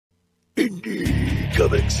Indie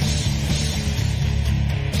Comics.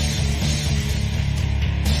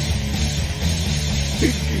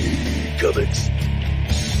 Indie Comics.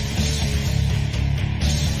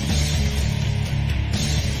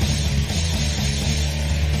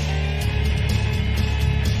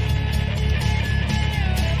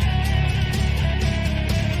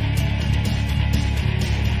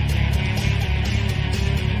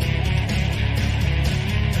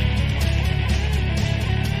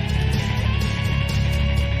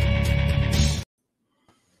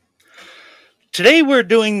 Today we're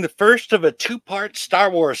doing the first of a two-part Star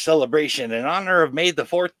Wars celebration in honor of May the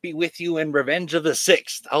 4th be with you and Revenge of the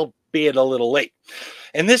 6th, albeit a little late.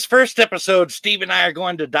 In this first episode, Steve and I are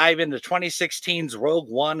going to dive into 2016's Rogue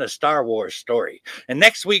One, a Star Wars story. And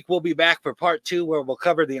next week we'll be back for part 2 where we'll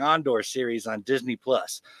cover the Andor series on Disney+.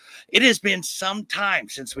 It has been some time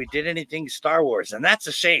since we did anything Star Wars, and that's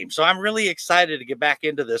a shame. So I'm really excited to get back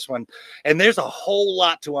into this one. And there's a whole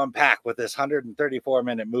lot to unpack with this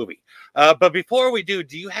 134-minute movie. But before we do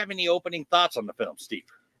you have any opening thoughts on the film, Steve?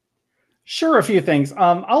 Sure, a few things.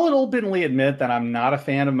 I'll openly admit that I'm not a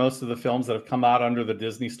fan of most of the films that have come out under the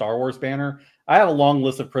Disney Star Wars banner. I have a long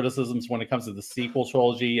list of criticisms when it comes to the sequel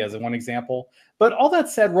trilogy as one example. But all that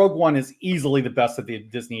said, Rogue One is easily the best of the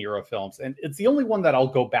Disney era films, and it's the only one that I'll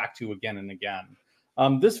go back to again and again.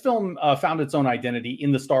 This film found its own identity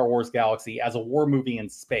in the Star Wars galaxy as a war movie in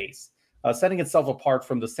space, setting itself apart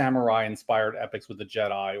from the samurai-inspired epics with the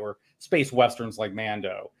Jedi or space westerns like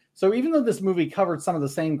Mando. So even though this movie covered some of the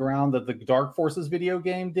same ground that the Dark Forces video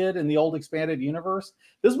game did in the old expanded universe,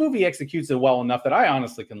 this movie executes it well enough that I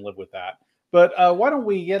honestly can live with that. But why don't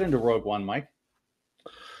we get into Rogue One, Mike?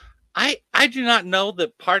 I do not know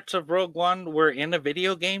that parts of Rogue One were in a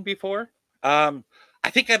video game before. I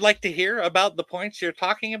think I'd like to hear about the points you're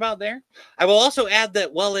talking about there. I will also add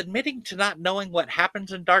that while admitting to not knowing what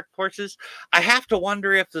happens in Dark Forces, I have to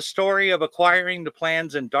wonder if the story of acquiring the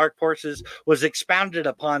plans in Dark Forces was expounded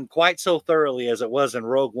upon quite so thoroughly as it was in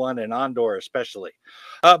Rogue One and Andor especially.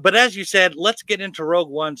 But as you said, let's get into Rogue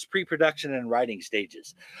One's pre-production and writing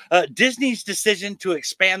stages. Disney's decision to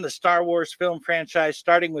expand the Star Wars film franchise,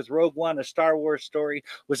 starting with Rogue One, a Star Wars story,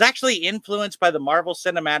 was actually influenced by the Marvel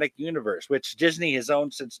Cinematic Universe, which Disney has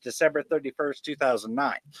owned since December 31st,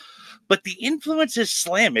 2009. But the influence is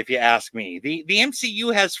slim, if you ask me. The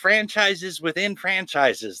MCU has franchises within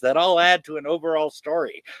franchises that all add to an overall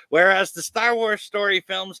story, whereas the Star Wars story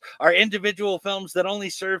films are individual films that only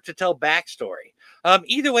serve to tell backstory.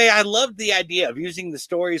 Either way, I loved the idea of using the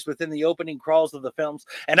stories within the opening crawls of the films,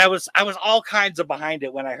 and I was all kinds of behind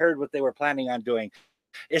it when I heard what they were planning on doing,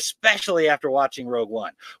 especially after watching Rogue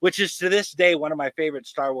One, which is to this day one of my favorite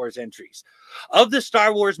Star Wars entries. Of the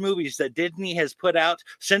Star Wars movies that Disney has put out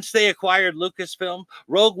since they acquired Lucasfilm,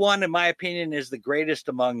 Rogue One, in my opinion, is the greatest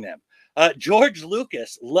among them. George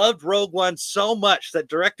Lucas loved Rogue One so much that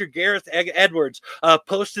director Gareth Edwards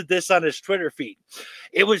posted this on his Twitter feed.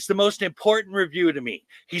 It was the most important review to me.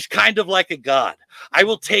 He's kind of like a god. I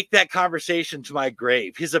will take that conversation to my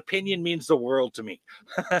grave. His opinion means the world to me.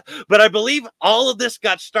 But I believe all of this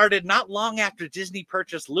got started not long after Disney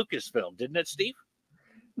purchased Lucasfilm, didn't it, Steve?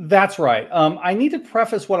 That's right. I need to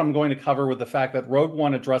preface what I'm going to cover with the fact that Rogue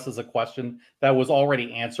One addresses a question that was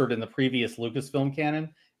already answered in the previous Lucasfilm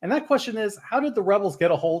canon. And that question is, how did the rebels get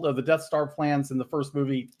a hold of the Death Star plans in the first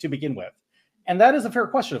movie to begin with? And that is a fair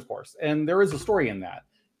question, of course, and there is a story in that.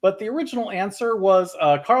 But the original answer was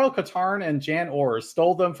Karl Katarn and Jan Ors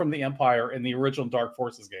stole them from the Empire in the original Dark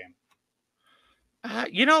Forces game.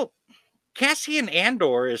 Cassian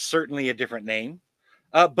Andor is certainly a different name.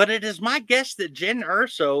 But it is my guess that Jyn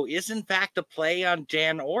Erso is in fact a play on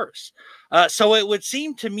Jan Ors. So it would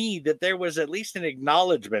seem to me that there was at least an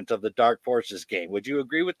acknowledgement of the Dark Forces game. Would you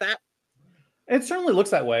agree with that? It certainly looks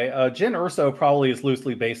that way. Jyn Erso probably is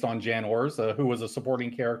loosely based on Jan Ors, who was a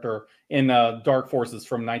supporting character in Dark Forces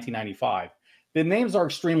from 1995. The names are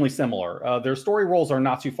extremely similar. Their story roles are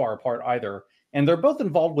not too far apart either, and they're both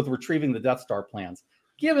involved with retrieving the Death Star plans.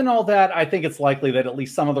 Given all that, I think it's likely that at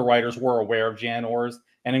least some of the writers were aware of Jan Ors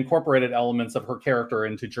and incorporated elements of her character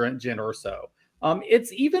into Jyn Erso.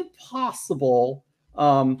 It's even possible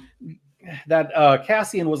that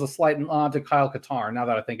Cassian was a slight nod to Kyle Katarn, now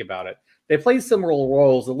that I think about it. They play similar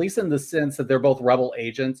roles, at least in the sense that they're both rebel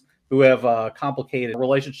agents who have a complicated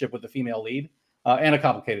relationship with the female lead and a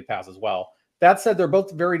complicated past as well. That said, they're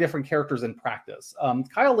both very different characters in practice.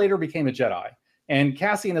 Kyle later became a Jedi, and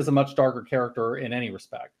Cassian is a much darker character in any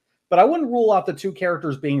respect. But I wouldn't rule out the two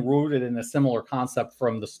characters being rooted in a similar concept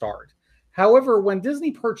from the start. However, when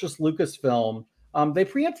Disney purchased Lucasfilm, they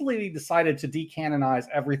preemptively decided to decanonize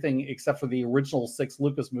everything except for the original 6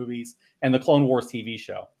 Lucas movies and the Clone Wars TV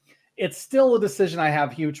show. it's still a decision I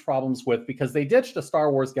have huge problems with because they ditched a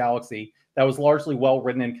Star Wars galaxy that was largely well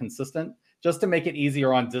written and consistent just to make it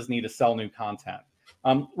easier on Disney to sell new content.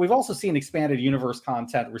 We've also seen expanded universe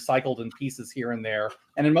content recycled in pieces here and there,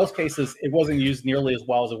 and in most cases, it wasn't used nearly as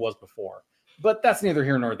well as it was before. But that's neither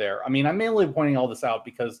here nor there. I mean, I'm mainly pointing all this out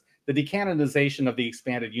because the decanonization of the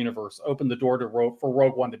expanded universe opened the door for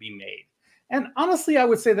Rogue One to be made. And honestly, I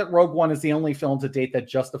would say that Rogue One is the only film to date that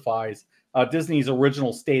justifies Disney's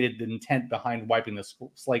original stated intent behind wiping the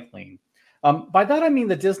slate clean. By that, I mean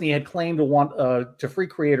that Disney had claimed to want to free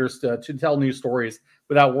creators to tell new stories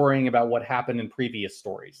without worrying about what happened in previous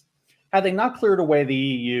stories. Had they not cleared away the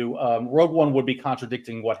EU, Rogue One would be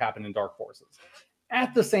contradicting what happened in Dark Forces.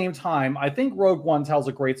 At the same time, I think Rogue One tells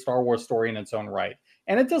a great Star Wars story in its own right,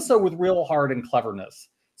 and it does so with real heart and cleverness.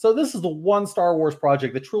 So this is the one Star Wars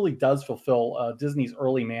project that truly does fulfill Disney's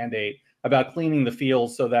early mandate about cleaning the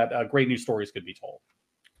field so that great new stories could be told.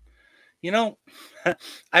 You know,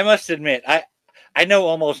 I must admit, I know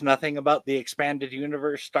almost nothing about the expanded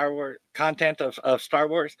universe Star Wars content of Star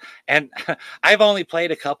Wars, and I've only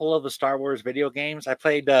played a couple of the Star Wars video games. I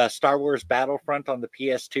played Star Wars Battlefront on the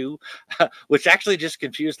PS2, which actually just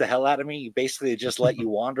confused the hell out of me. You basically just let you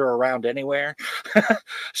wander around anywhere.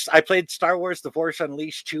 I played Star Wars The Force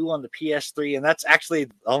Unleashed 2 on the PS3, and that's actually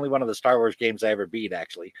only one of the Star Wars games I ever beat,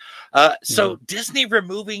 actually. So Disney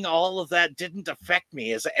removing all of that didn't affect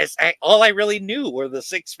me, as all I really knew were the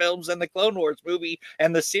 6 films and the Clone Wars movie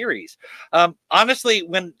and the series. Honestly,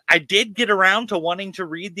 when I did get around to wanting to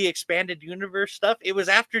read the expanded universe stuff, it was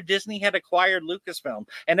after Disney had acquired Lucasfilm.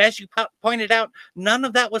 And as you pointed out, none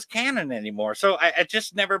of that was canon anymore. So I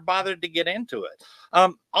just never bothered to get into it.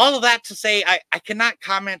 All of that to say, I cannot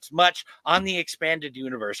comment much on the expanded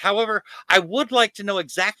universe. However, I would like to know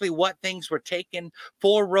exactly what things were taken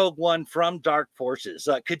for Rogue One from Dark Forces.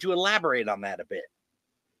 Could you elaborate on that a bit?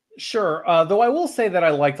 Sure. Though I will say that I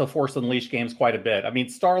like the Force Unleashed games quite a bit. I mean,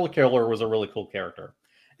 Starkiller was a really cool character.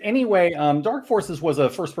 Anyway, Dark Forces was a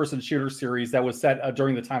first-person shooter series that was set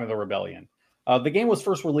during the time of the Rebellion. The game was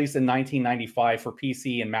first released in 1995 for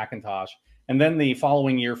PC and Macintosh, and then the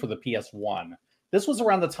following year for the PS1. This was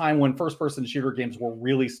around the time when first-person shooter games were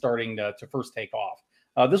really starting to first take off.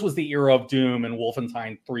 This was the era of Doom and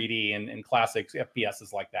Wolfenstein 3D and classic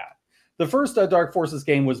FPSs like that. The first Dark Forces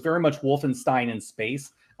game was very much Wolfenstein in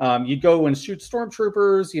space. You'd go and shoot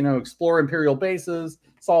stormtroopers, explore Imperial bases,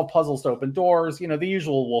 solve puzzles to open doors, the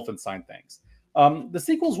usual Wolfenstein things. The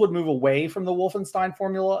sequels would move away from the Wolfenstein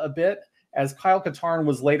formula a bit, as Kyle Katarn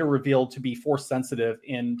was later revealed to be force sensitive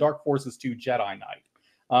in Dark Forces 2 Jedi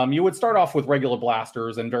Knight. You would start off with regular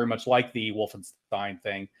blasters and very much like the Wolfenstein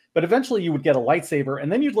thing, but eventually you would get a lightsaber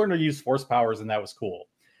and then you'd learn to use force powers, and that was cool.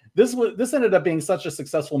 This ended up being such a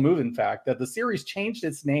successful move, in fact, that the series changed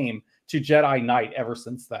its name to Jedi Knight ever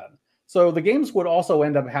since then. So the games would also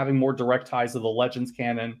end up having more direct ties to the Legends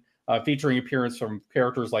canon, featuring appearance from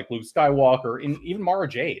characters like Luke Skywalker and even Mara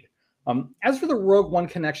Jade. As for the Rogue One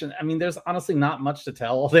connection, I mean, there's honestly not much to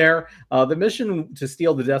tell there. The mission to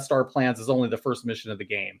steal the Death Star plans is only the first mission of the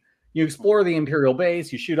game. You explore the Imperial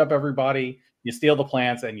base, you shoot up everybody, you steal the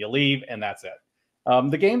plans, and you leave, and that's it.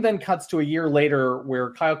 The game then cuts to a year later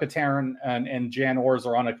where Kyle Katarn and Jan Ors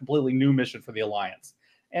are on a completely new mission for the Alliance.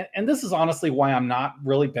 And this is honestly why I'm not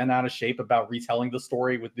really bent out of shape about retelling the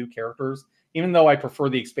story with new characters, even though I prefer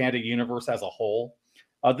the expanded universe as a whole.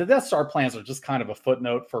 The Death Star plans are just kind of a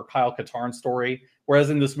footnote for Kyle Katarn's story,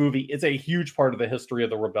 whereas in this movie, it's a huge part of the history of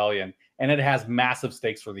the rebellion, and it has massive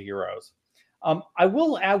stakes for the heroes. I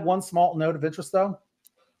will add one small note of interest, though.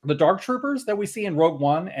 The Dark Troopers that we see in Rogue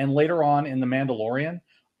One and later on in The Mandalorian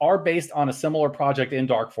are based on a similar project in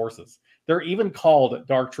Dark Forces. They're even called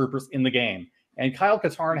Dark Troopers in the game, and Kyle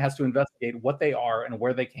Katarn has to investigate what they are and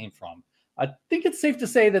where they came from. I think it's safe to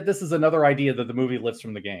say that this is another idea that the movie lifts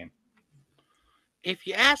from the game. If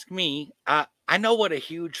you ask me, I know what a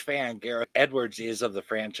huge fan Gareth Edwards is of the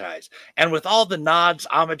franchise. And with all the nods,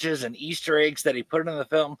 homages, and Easter eggs that he put in the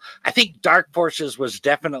film, I think Dark Forces was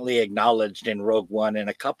definitely acknowledged in Rogue One in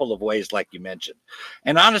a couple of ways, like you mentioned.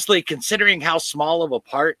 And honestly, considering how small of a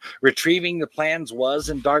part retrieving the plans was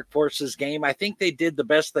in Dark Forces game, I think they did the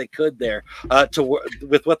best they could there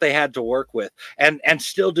with what they had to work with and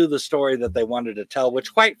still do the story that they wanted to tell,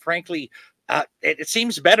 which quite frankly, it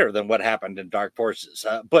seems better than what happened in Dark Forces.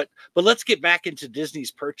 But let's get back into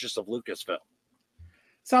Disney's purchase of Lucasfilm.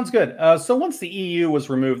 Sounds good. So once the EU was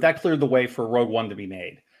removed, that cleared the way for Rogue One to be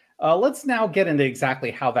made. Let's now get into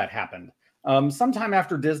exactly how that happened. Sometime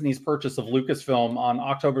after Disney's purchase of Lucasfilm on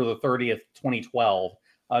October the 30th, 2012,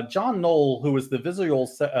 John Knoll, who was the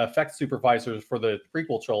visual effects supervisor for the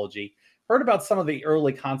prequel trilogy, heard about some of the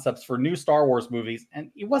early concepts for new Star Wars movies, and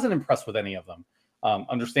he wasn't impressed with any of them.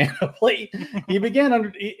 Understandably, he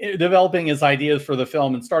began developing his ideas for the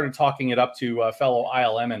film and started talking it up to fellow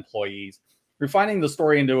ILM employees, refining the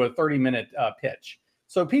story into a 30-minute pitch.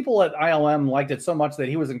 So people at ILM liked it so much that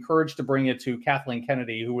he was encouraged to bring it to Kathleen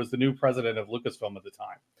Kennedy, who was the new president of Lucasfilm at the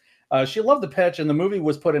time. She loved the pitch, and the movie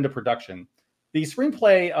was put into production. The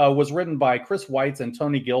screenplay was written by Chris Weitz and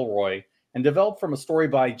Tony Gilroy and developed from a story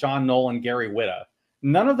by John Knoll and Gary Whitta.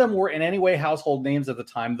 None of them were in any way household names at the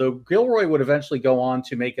time, though Gilroy would eventually go on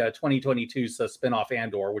to make a 2022's spin-off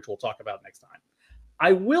Andor, which we'll talk about next time.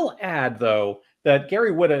 I will add, though, that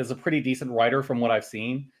Gary Whitta is a pretty decent writer from what I've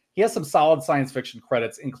seen. He has some solid science fiction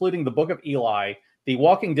credits, including The Book of Eli, The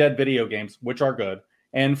Walking Dead video games, which are good,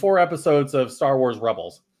 and 4 episodes of Star Wars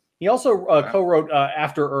Rebels. He also co-wrote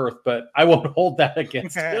After Earth, but I won't hold that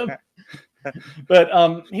against him.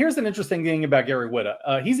 But here's an interesting thing about Gary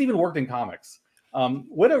Whitta. He's even worked in comics.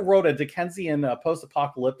 Whitta wrote a Dickensian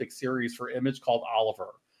post-apocalyptic series for Image called Oliver,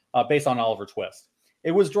 based on Oliver Twist.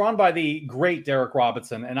 It was drawn by the great Derek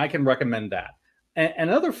Robinson, and I can recommend that. And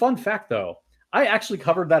another fun fact, though, I actually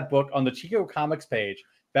covered that book on the Chico Comics page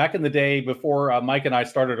back in the day before Mike and I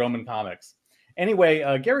started Omen Comics. Anyway,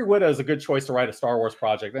 Gary Whitta is a good choice to write a Star Wars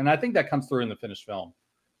project, and I think that comes through in the finished film.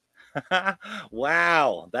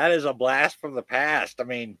 Wow, that is a blast from the past. I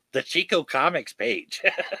mean, the Chico Comics page.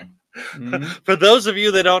 For those of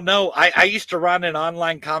you that don't know, I used to run an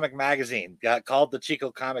online comic magazine called the Chico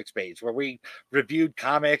Comics page, where we reviewed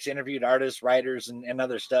comics, interviewed artists, writers, and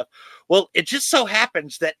other stuff. Well, it just so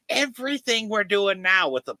happens that everything we're doing now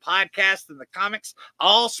with the podcast and the comics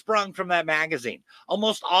all sprung from that magazine.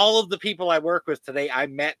 Almost all of the people I work with today, I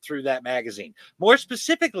met through that magazine. More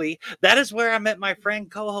specifically, that is where I met my friend,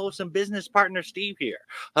 co-host, and business partner, Steve here.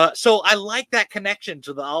 So I like that connection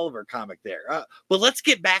to the Oliver comic there. But let's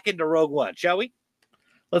get back into Rogue One, shall we?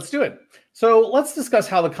 Let's do it. So let's discuss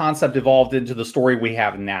how the concept evolved into the story we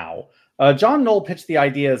have now. John Knoll pitched the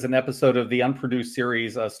idea as an episode of the unproduced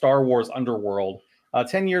series Star Wars Underworld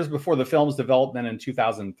 10 years before the film's development in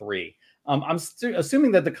 2003. I'm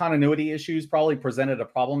assuming that the continuity issues probably presented a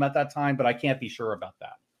problem at that time, but I can't be sure about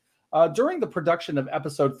that. During the production of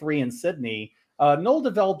Episode 3 in Sydney, Knoll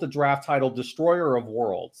developed a draft titled Destroyer of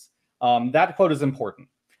Worlds. That quote is important.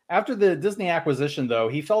 After the Disney acquisition, though,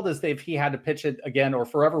 he felt as if he had to pitch it again or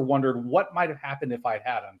forever wondered what might have happened if I'd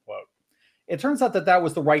had, unquote. It turns out that that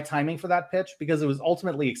was the right timing for that pitch because it was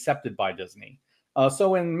ultimately accepted by Disney.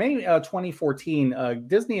 So in May 2014,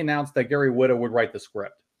 Disney announced that Gary Whitta would write the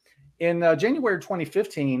script. In January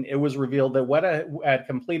 2015, it was revealed that Whitta had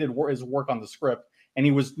completed his work on the script and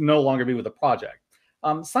he was no longer be with the project.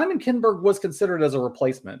 Simon Kinberg was considered as a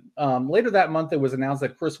replacement. Later that month, it was announced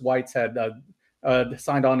that Chris Weitz had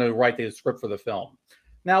signed on to write the script for the film.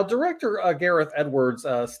 Now, director Gareth Edwards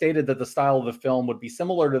stated that the style of the film would be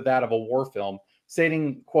similar to that of a war film,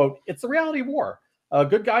 stating, quote, "It's the reality of war.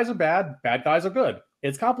 Good guys are bad guys are good.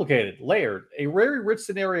 It's complicated, layered, a very rich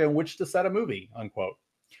scenario in which to set a movie," unquote.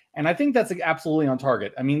 And I think that's absolutely on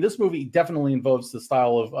target. I mean, this movie definitely invokes the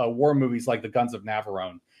style of war movies like The Guns of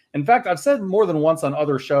Navarone. In fact, I've said more than once on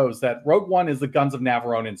other shows that Rogue One is The Guns of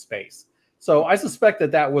Navarone in space. So I suspect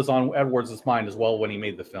that that was on Edwards' mind as well when he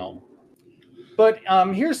made the film. But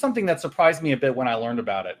here's something that surprised me a bit when I learned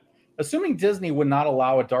about it. Assuming Disney would not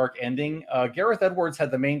allow a dark ending, Gareth Edwards had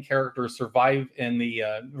the main character survive in the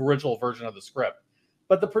original version of the script.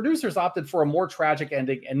 But the producers opted for a more tragic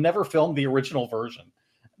ending and never filmed the original version.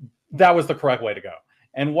 That was the correct way to go.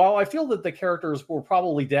 And while I feel that the characters were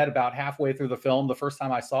probably dead about halfway through the film the first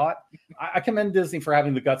time I saw it, I commend Disney for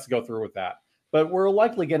having the guts to go through with that. But we'll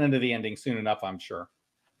likely get into the ending soon enough, I'm sure.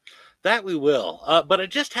 That we will. But I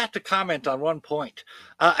just have to comment on one point.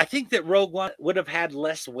 I think that Rogue One would have had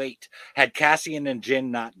less weight had Cassian and Jyn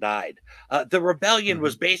not died. The rebellion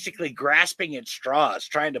was basically grasping at straws,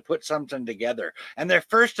 trying to put something together. And their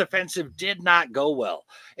first offensive did not go well.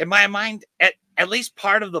 In my mind, at least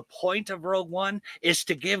part of the point of Rogue One is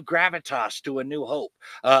to give gravitas to A New Hope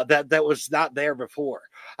that was not there before.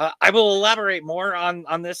 I will elaborate more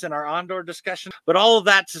on this in our Andor discussion, but all of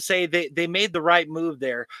that to say they made the right move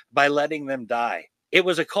there by letting them die. It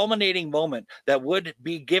was a culminating moment that would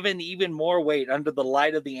be given even more weight under the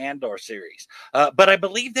light of the Andor series. But I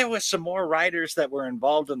believe there was some more writers that were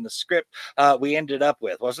involved in the script we ended up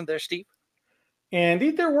with. Wasn't there, Steve?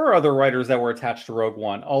 Indeed, there were other writers that were attached to Rogue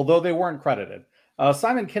One, although they weren't credited.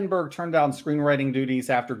 Simon Kinberg turned down screenwriting duties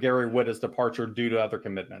after Gary Whitta's departure due to other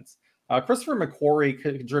commitments. Christopher McQuarrie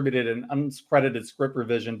contributed an uncredited script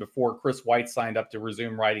revision before Chris Weitz signed up to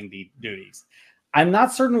resume writing the duties. I'm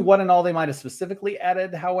not certain what and all they might have specifically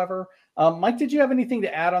added, however. Mike, did you have anything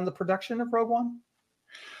to add on the production of Rogue One?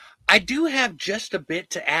 I do have just a bit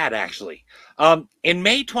to add, actually. In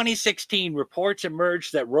May 2016, reports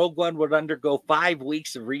emerged that Rogue One would undergo 5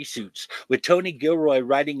 weeks of reshoots, with Tony Gilroy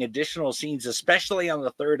writing additional scenes, especially on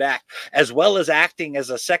the third act, as well as acting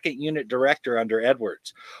as a second unit director under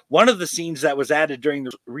Edwards. One of the scenes that was added during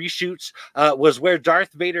the reshoots was where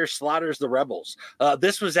Darth Vader slaughters the rebels.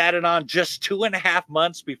 This was added on just 2.5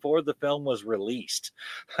 months before the film was released.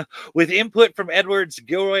 With input from Edwards,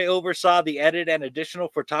 Gilroy oversaw the edit and additional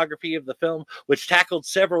photography of the film, which tackled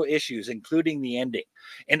several issues, including the ending.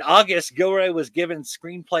 In August, Gilroy was given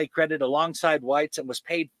screenplay credit alongside Weitz and was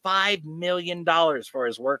paid $5 million for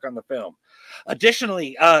his work on the film.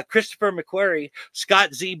 Additionally, Christopher McQuarrie,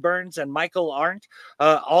 Scott Z. Burns, and Michael Arndt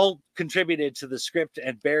all contributed to the script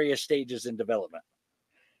at various stages in development.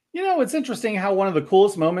 You know, it's interesting how one of the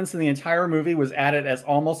coolest moments in the entire movie was added as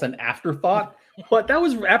almost an afterthought, but that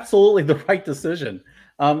was absolutely the right decision.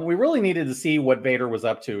 We really needed to see what Vader was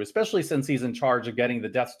up to, especially since he's in charge of getting the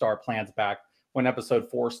Death Star plans back when Episode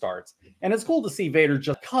 4 starts. And it's cool to see Vader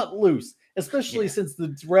just cut loose, especially since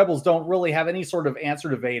the Rebels don't really have any sort of answer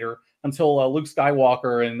to Vader until Luke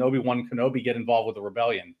Skywalker and Obi-Wan Kenobi get involved with the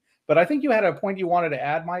rebellion. But I think you had a point you wanted to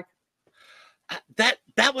add, Mike?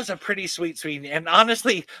 That was a pretty sweet scene. And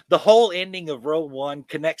honestly, the whole ending of Rogue One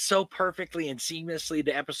connects so perfectly and seamlessly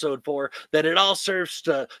to Episode 4 that it all serves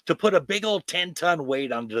to put a big old 10-ton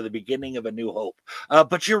weight onto the beginning of A New Hope.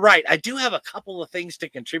 But you're right. I do have a couple of things to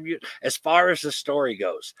contribute as far as the story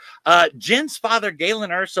goes. Jin's father,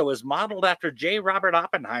 Galen Erso, is modeled after J. Robert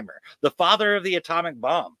Oppenheimer, the father of the atomic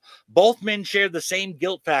bomb. Both men share the same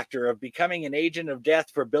guilt factor of becoming an agent of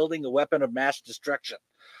death for building a weapon of mass destruction.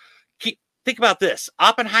 Think about this.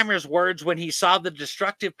 Oppenheimer's words when he saw the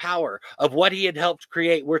destructive power of what he had helped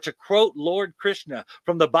create were to quote Lord Krishna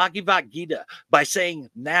from the Bhagavad Gita by saying,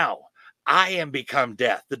 "Now I am become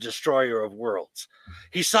death, the destroyer of worlds."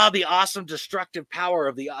 He saw the awesome destructive power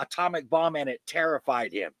of the atomic bomb and it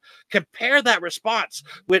terrified him. Compare that response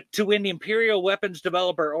to when the Imperial weapons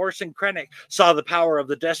developer Orson Krennic saw the power of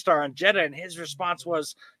the Death Star on Jeddah, and his response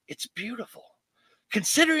was, "It's beautiful."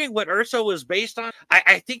 Considering what Urso was based on,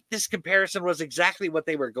 I think this comparison was exactly what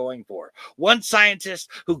they were going for. One scientist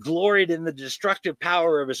who gloried in the destructive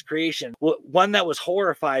power of his creation, one that was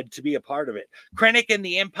horrified to be a part of it. Krennic and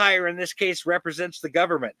the Empire in this case represents the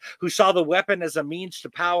government, who saw the weapon as a means to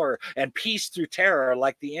power and peace through terror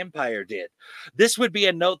like the Empire did. This would be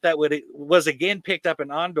a note that was again picked up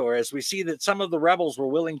in Andor, as we see that some of the rebels were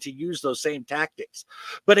willing to use those same tactics.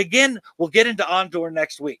 But again, we'll get into Andor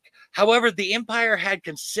next week. However, the Empire had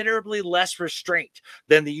considerably less restraint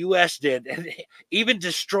than the U.S. did, and even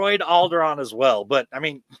destroyed Alderaan as well. But I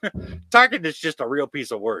mean, Tarkin is just a real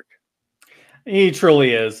piece of work. He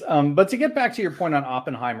truly is. But to get back to your point on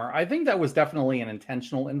Oppenheimer, I think that was definitely an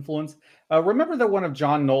intentional influence. Remember that one of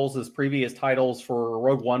John Knowles' previous titles for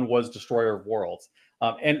Rogue One was Destroyer of Worlds.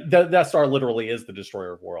 And the Death Star literally is the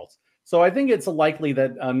Destroyer of Worlds. So I think it's likely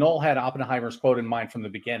that Knoll had Oppenheimer's quote in mind from the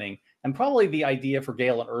beginning, and probably the idea for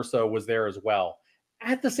Galen Erso was there as well.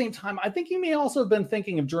 At the same time, I think he may also have been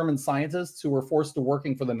thinking of German scientists who were forced to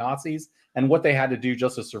working for the Nazis and what they had to do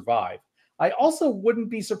just to survive. I also wouldn't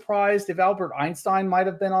be surprised if Albert Einstein might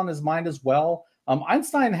have been on his mind as well.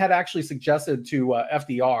 Einstein had actually suggested to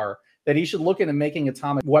FDR that he should look into making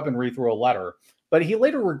atomic weaponry through a letter, but he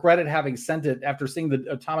later regretted having sent it after seeing the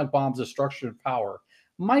atomic bomb's destructive power.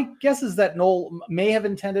 My guess is that Knoll may have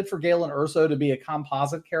intended for Galen Erso to be a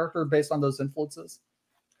composite character based on those influences.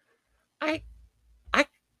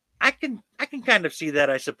 I can kind of see that,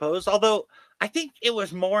 I suppose. Although I think it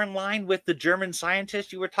was more in line with the German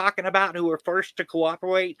scientists you were talking about who were first to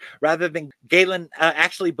cooperate, rather than Galen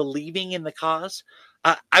actually believing in the cause.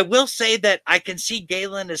 I will say that I can see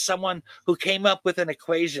Galen as someone who came up with an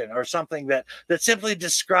equation or something that simply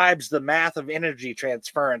describes the math of energy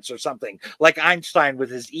transference, or something like Einstein with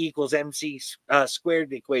his E equals MC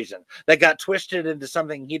squared equation that got twisted into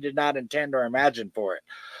something he did not intend or imagine for it.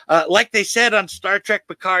 Like they said on Star Trek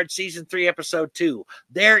Picard Season 3, Episode 2,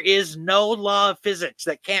 there is no law of physics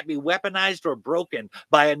that can't be weaponized or broken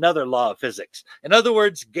by another law of physics. In other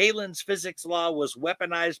words, Galen's physics law was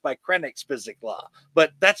weaponized by Krennic's physics law.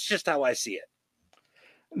 But that's just how I see it.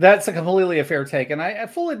 That's a completely a fair take. And I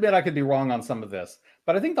fully admit I could be wrong on some of this.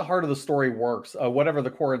 But I think the heart of the story works, whatever the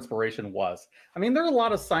core inspiration was. I mean, there are a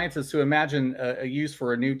lot of scientists who imagine a use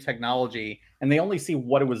for a new technology, and they only see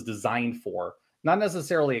what it was designed for, not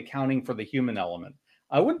necessarily accounting for the human element.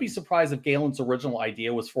 I wouldn't be surprised if Galen's original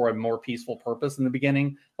idea was for a more peaceful purpose in the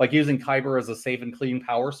beginning, like using kyber as a safe and clean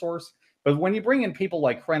power source. But when you bring in people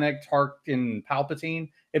like Krennic, Tarkin, Palpatine,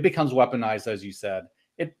 it becomes weaponized, as you said.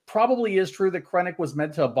 It probably is true that Krennic was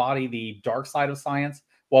meant to embody the dark side of science,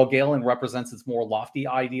 while Galen represents its more lofty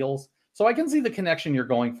ideals. So I can see the connection you're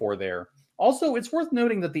going for there. Also, it's worth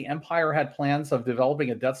noting that the Empire had plans of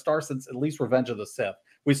developing a Death Star since at least Revenge of the Sith.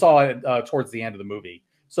 We saw it towards the end of the movie.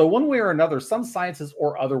 So one way or another, some scientists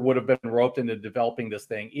or other would have been roped into developing this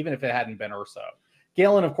thing, even if it hadn't been Urso.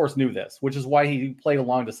 Galen, of course, knew this, which is why he played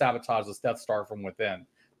along to sabotage this Death Star from within.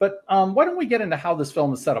 But why don't we get into how this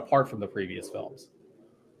film is set apart from the previous films?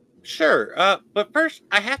 Sure, but first,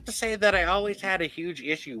 I have to say that I always had a huge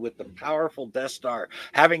issue with the powerful Death Star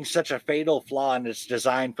having such a fatal flaw in its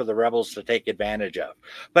design for the rebels to take advantage of.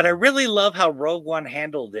 But I really love how Rogue One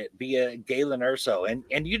handled it via Galen Erso,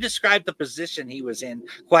 and you described the position he was in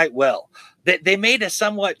quite well. They made a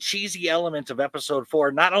somewhat cheesy element of Episode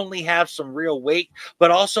 4 not only have some real weight, but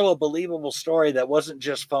also a believable story that wasn't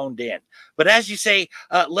just phoned in. But as you say,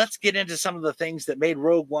 let's get into some of the things that made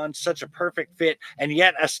Rogue One such a perfect fit and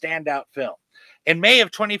yet a standout film. In May of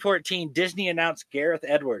 2014, Disney announced Gareth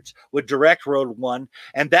Edwards would direct Rogue One,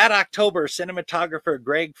 and that October, cinematographer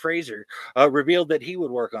Greg Fraser revealed that he would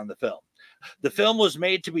work on the film. The film was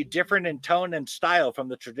made to be different in tone and style from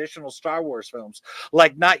the traditional Star Wars films,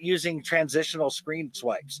 like not using transitional screen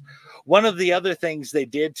swipes. One of the other things they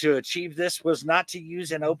did to achieve this was not to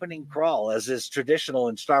use an opening crawl, as is traditional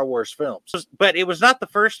in Star Wars films. But it was not the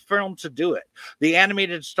first film to do it. The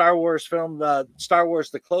animated Star Wars film, Star Wars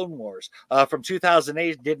The Clone Wars, from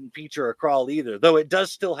 2008 didn't feature a crawl either, though it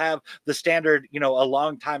does still have the standard, a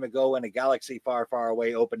long time ago in a galaxy far, far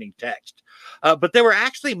away opening text. But there were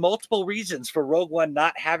actually multiple reasons for Rogue One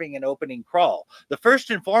not having an opening crawl. The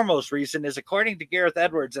first and foremost reason is, according to Gareth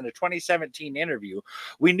Edwards in a 2017 interview,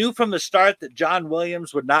 we knew from the start that John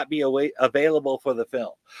Williams would not be available for the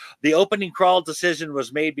film. The opening crawl decision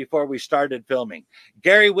was made before we started filming.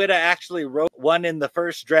 Gary Whitta actually wrote one in the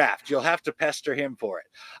first draft. You'll have to pester him for it.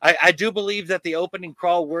 I do believe that the opening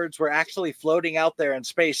crawl words were actually floating out there in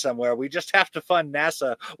space somewhere. We just have to fund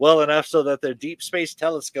NASA well enough so that their deep space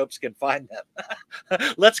telescopes can find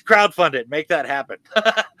them. Let's crowdfund it. Make that happen.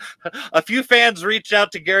 A few fans reached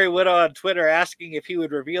out to Gary Whitta on Twitter asking if he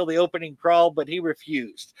would reveal the opening crawl, but he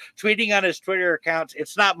refused, tweeting on his Twitter account,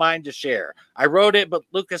 "It's not mine to share. I wrote it, but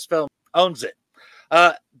Lucasfilm owns it."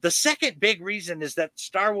 The second big reason is that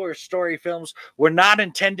Star Wars story films were not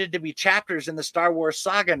intended to be chapters in the Star Wars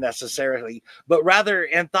saga necessarily, but rather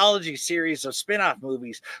anthology series of spin-off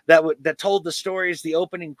movies that told the stories the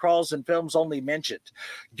opening crawls and films only mentioned.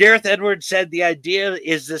 Gareth Edwards said the idea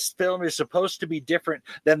is this film is supposed to be different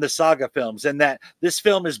than the saga films, and that this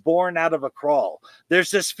film is born out of a crawl. There's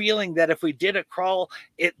this feeling that if we did a crawl,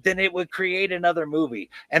 then it would create another movie,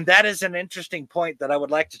 and that is an interesting point that I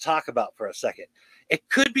would like to talk about for a second. It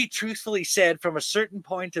could be truthfully said from a certain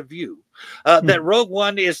point of view that Rogue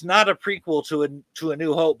One is not a prequel to A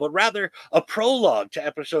New Hope, but rather a prologue to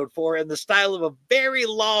Episode 4 in the style of a very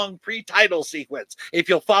long pre-title sequence, if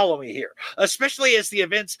you'll follow me here, especially as the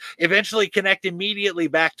events eventually connect immediately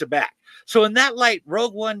back to back. So in that light,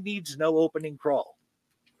 Rogue One needs no opening crawl.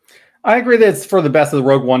 I agree that it's for the best that the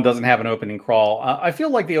Rogue One doesn't have an opening crawl. I feel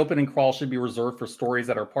like the opening crawl should be reserved for stories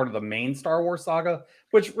that are part of the main Star Wars saga,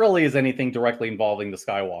 which really is anything directly involving the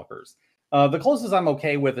Skywalkers. The closest I'm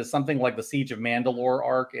okay with is something like the Siege of Mandalore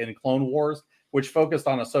arc in Clone Wars, which focused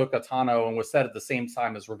on Ahsoka Tano and was set at the same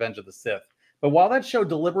time as Revenge of the Sith. But while that show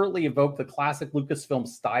deliberately evoked the classic Lucasfilm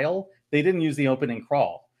style, they didn't use the opening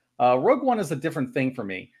crawl. Rogue One is a different thing for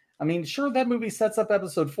me. I mean, sure, that movie sets up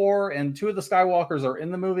Episode 4, and two of the Skywalkers are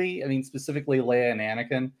in the movie. I mean, specifically Leia and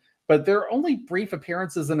Anakin. But they're only brief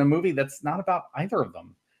appearances in a movie that's not about either of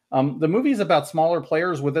them. The movie is about smaller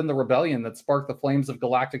players within the rebellion that sparked the flames of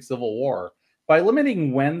galactic civil war. By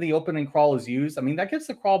limiting when the opening crawl is used, I mean, that gives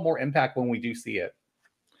the crawl more impact when we do see it.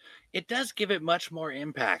 It does give it much more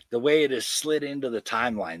impact, the way it is slid into the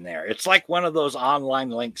timeline there. It's like one of those online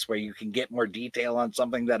links where you can get more detail on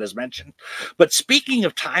something that is mentioned. But speaking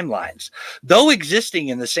of timelines, though existing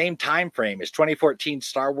in the same time frame as 2014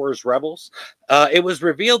 Star Wars Rebels, it was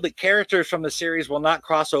revealed that characters from the series will not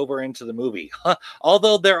cross over into the movie.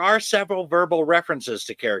 Although there are several verbal references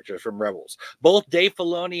to characters from Rebels, both Dave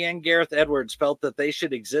Filoni and Gareth Edwards felt that they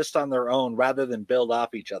should exist on their own rather than build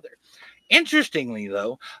off each other. Interestingly,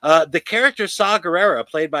 though, the character Saw Gerrera,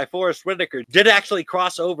 played by Forrest Whitaker, did actually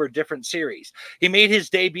cross over different series. He made his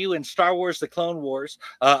debut in Star Wars The Clone Wars,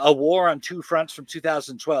 A War on Two Fronts from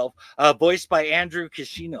 2012, voiced by Andrew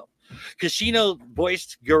Kishino. Kishino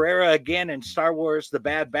voiced Gerrera again in Star Wars The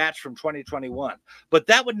Bad Batch from 2021. But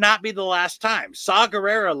that would not be the last time. Saw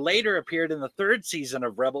Gerrera later appeared in the third season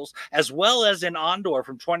of Rebels, as well as in Andor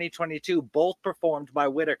from 2022, both performed by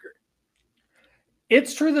Whitaker.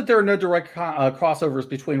 It's true that there are no direct crossovers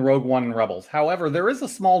between Rogue One and Rebels. However, there is a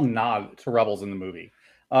small nod to Rebels in the movie.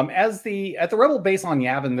 At the Rebel base on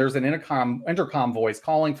Yavin, there's an intercom voice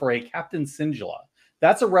calling for a Captain Syndulla.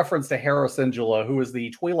 That's a reference to Hera Syndulla, who is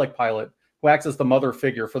the Twi'lek pilot who acts as the mother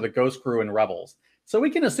figure for the Ghost crew in Rebels. So we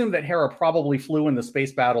can assume that Hera probably flew in the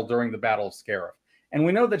space battle during the Battle of Scarif. And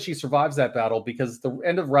we know that she survives that battle because the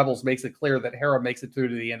end of Rebels makes it clear that Hera makes it through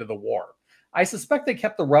to the end of the war. I suspect they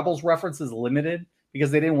kept the Rebels references limited because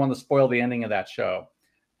they didn't want to spoil the ending of that show.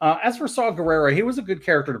 As for Saw Gerrera, he was a good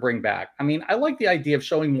character to bring back. I mean, I like the idea of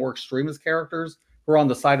showing more extremist characters who are on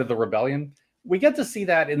the side of the rebellion. We get to see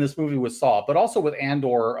that in this movie with Saw, but also with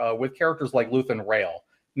Andor, with characters like Luthen Rael.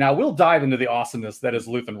 Now, we'll dive into the awesomeness that is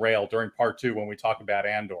Luthen Rael during part 2 when we talk about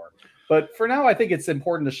Andor. But for now, I think it's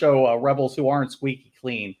important to show rebels who aren't squeaky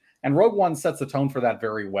clean, and Rogue One sets the tone for that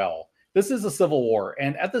very well. This is a civil war,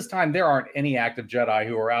 and at this time, there aren't any active Jedi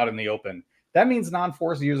who are out in the open. That means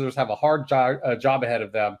non-Force users have a hard job ahead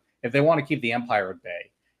of them if they want to keep the Empire at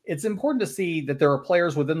bay. It's important to see that there are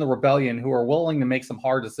players within the rebellion who are willing to make some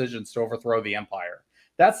hard decisions to overthrow the Empire.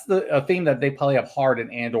 That's a theme that they play up hard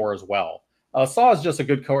in Andor as well. Saw is just a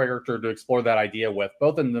good character to explore that idea with,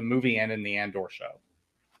 both in the movie and in the Andor show.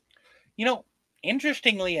 You know,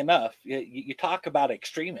 interestingly enough, you talk about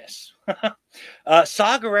extremists.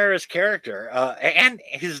 Saw Gerrera's character, and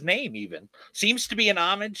his name even, seems to be an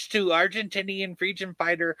homage to Argentinian freedom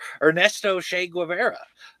fighter Ernesto Che Guevara.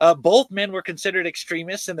 Both men were considered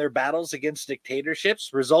extremists in their battles against dictatorships,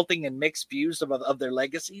 resulting in mixed views of their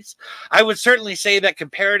legacies. I would certainly say that,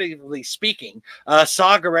 comparatively speaking,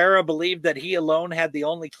 Saw Gerrera believed that he alone had the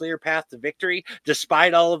only clear path to victory,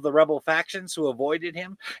 despite all of the rebel factions who avoided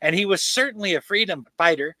him. And he was certainly a freedom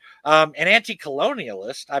fighter, an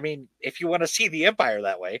anti-colonialist. I mean, if you want to see the Empire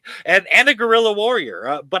that way, and a guerrilla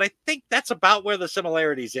warrior. But I think that's about where the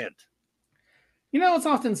similarities end. You know, it's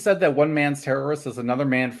often said that one man's terrorist is another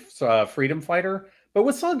man's freedom fighter, but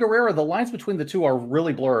with Saw Gerrera, the lines between the two are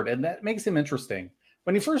really blurred, and that makes him interesting.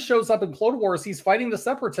 When he first shows up in Clone Wars, he's fighting the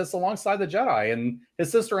Separatists alongside the Jedi, and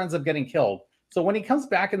his sister ends up getting killed. So when he comes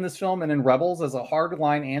back in this film and in Rebels as a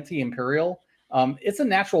hardline anti-imperial, it's a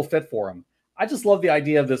natural fit for him. I just love the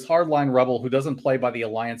idea of this hardline rebel who doesn't play by the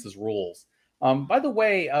Alliance's rules. By the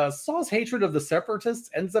way, Saw's hatred of the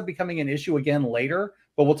Separatists ends up becoming an issue again later,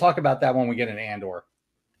 but we'll talk about that when we get into Andor.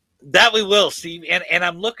 That we will, Steve, and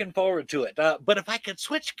I'm looking forward to it. But if I could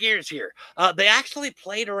switch gears here, they actually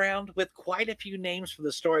played around with quite a few names for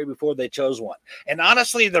the story before they chose one. And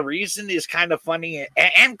honestly, the reason is kind of funny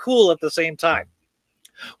and cool at the same time.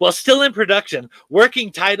 While still in production,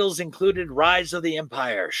 working titles included Rise of the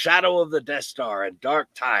Empire, Shadow of the Death Star, and Dark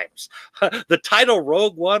Times. The title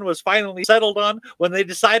Rogue One was finally settled on when they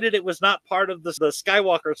decided it was not part of the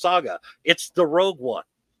Skywalker saga. It's the Rogue One.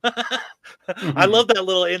 I love that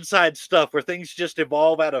little inside stuff where things just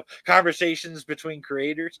evolve out of conversations between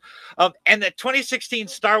creators. And the 2016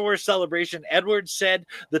 Star Wars Celebration, Edwards said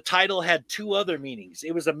the title had two other meanings.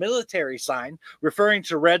 It was a military sign referring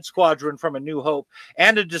to Red Squadron from A New Hope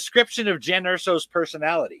and a description of Jen Erso's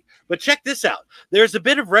personality. But check this out. There's a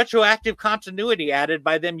bit of retroactive continuity added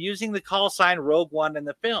by them using the call sign Rogue One in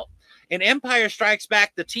the film. In Empire Strikes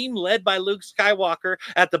Back, the team led by Luke Skywalker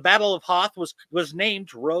at the Battle of Hoth was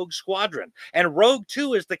named Rogue Squadron. And Rogue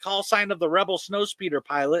 2 is the call sign of the Rebel snowspeeder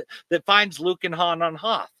pilot that finds Luke and Han on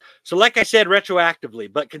Hoth. So like I said,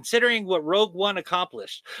 retroactively, but considering what Rogue One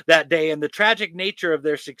accomplished that day and the tragic nature of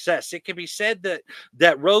their success, it can be said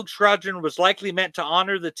that Rogue Squadron was likely meant to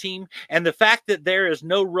honor the team, and the fact that there is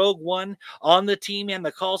no Rogue One on the team and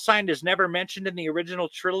the call sign is never mentioned in the original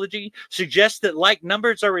trilogy suggests that, like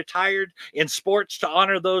numbers are retired in sports to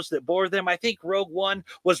honor those that bore them, I think Rogue One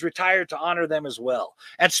was retired to honor them as well.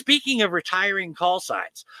 And speaking of retiring call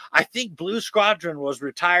signs, I think Blue Squadron was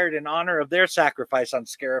retired in honor of their sacrifice on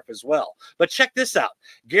Scarif as well. But check this out.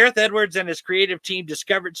 Gareth Edwards and his creative team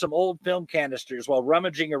discovered some old film canisters while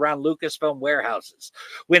rummaging around Lucasfilm warehouses.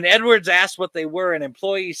 When Edwards asked what they were, an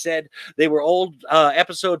employee said they were old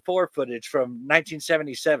Episode 4 footage from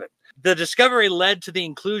 1977. The discovery led to the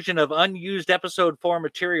inclusion of unused Episode 4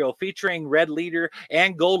 material featuring Red Leader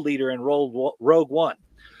and Gold Leader in Rogue One.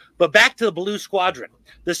 But back to the Blue Squadron.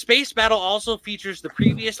 The space battle also features the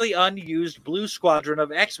previously unused Blue Squadron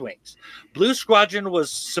of X-Wings. Blue Squadron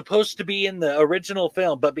was supposed to be in the original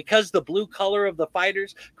film, but because the blue color of the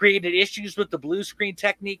fighters created issues with the blue screen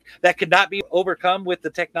technique that could not be overcome with the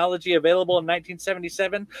technology available in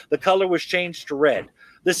 1977, the color was changed to red.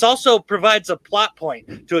 This also provides a plot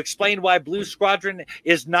point to explain why Blue Squadron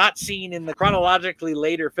is not seen in the chronologically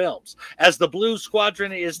later films, as the Blue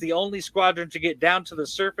Squadron is the only squadron to get down to the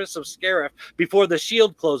surface of Scarif before the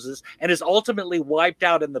shield closes and is ultimately wiped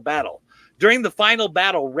out in the battle. During the final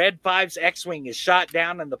battle, Red 5's X-Wing is shot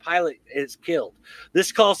down and the pilot is killed.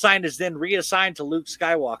 This call sign is then reassigned to Luke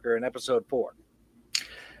Skywalker in Episode 4.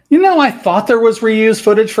 You know, I thought there was reused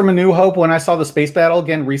footage from A New Hope when I saw the space battle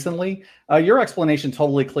again recently. Your explanation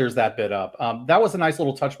totally clears that bit up. That was a nice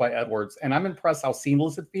little touch by Edwards, and I'm impressed how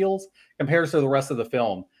seamless it feels compared to the rest of the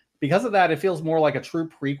film. Because of that, it feels more like a true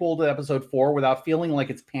prequel to Episode 4 without feeling like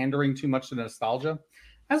it's pandering too much to nostalgia.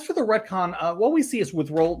 As for the retcon, what we see is with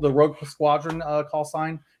the Rogue Squadron call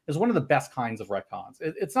sign is one of the best kinds of retcons.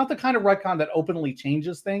 It's not the kind of retcon that openly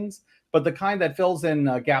changes things, but the kind that fills in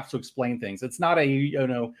gaps to explain things. It's not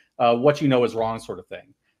a, what you know is wrong sort of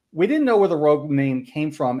thing. We didn't know where the Rogue name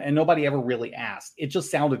came from, and nobody ever really asked. It just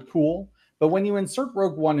sounded cool. But when you insert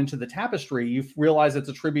Rogue One into the tapestry, you realize it's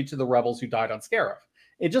a tribute to the rebels who died on Scarif.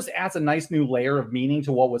 It just adds a nice new layer of meaning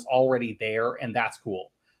to what was already there, and that's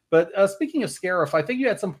cool. But speaking of Scarif, I think you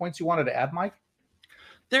had some points you wanted to add, Mike?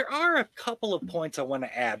 There are a couple of points I want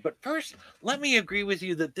to add, but first, let me agree with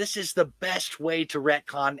you that this is the best way to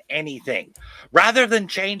retcon anything. Rather than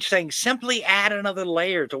change things, simply add another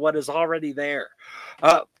layer to what is already there.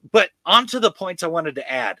 But onto the points I wanted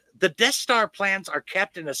to add. The Death Star plans are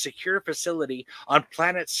kept in a secure facility on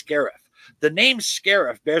planet Scarif. The name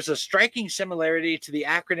Scarif bears a striking similarity to the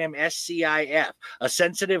acronym SCIF, a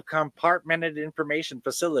sensitive compartmented information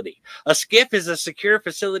facility. A SCIF is a secure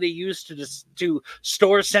facility used to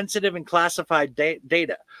store sensitive and classified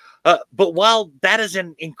data. But while that is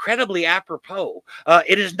an incredibly apropos,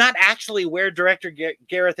 it is not actually where director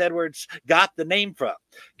Gareth Edwards got the name from.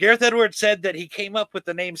 Gareth Edwards said that he came up with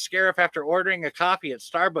the name Scarif after ordering a coffee at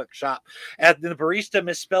Starbucks shop, and the barista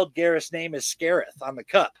misspelled Gareth's name as Scarith on the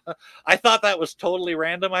cup. I thought that was totally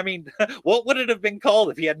random. I mean, what would it have been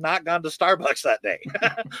called if he had not gone to Starbucks that day?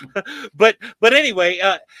 but anyway,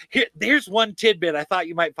 here's one tidbit I thought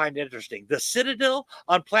you might find interesting. The Citadel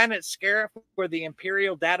on planet Scarif, where the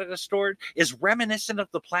Imperial data is stored, is reminiscent of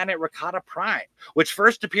the planet Rakata Prime, which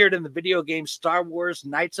first appeared in the video game Star Wars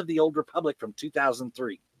Knights of the Old Republic from 2003.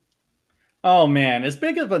 Oh man, as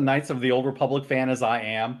big of a Knights of the Old Republic fan as I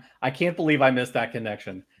am, I can't believe I missed that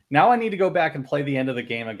connection. Now I need to go back and play the end of the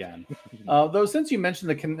game again. Though since you mentioned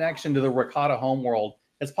the connection to the Rakata homeworld,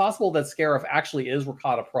 it's possible that Scarif actually is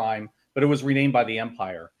Rakata Prime, but it was renamed by the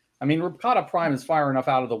Empire. I mean, Rakata Prime is far enough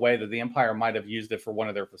out of the way that the Empire might have used it for one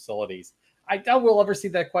of their facilities. I doubt we'll ever see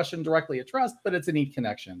that question directly addressed, but it's a neat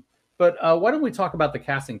connection. But why don't we talk about the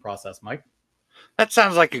casting process, Mike? That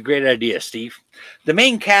sounds like a great idea, Steve. The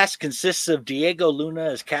main cast consists of Diego Luna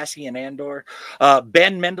as Cassian Andor,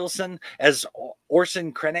 Ben Mendelsohn as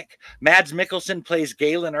Orson Krennic, Mads Mikkelsen plays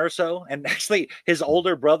Galen Erso, and actually his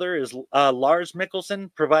older brother is Lars Mikkelsen,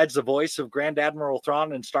 provides the voice of Grand Admiral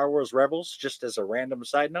Thrawn in Star Wars Rebels, just as a random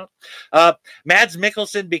side note. Mads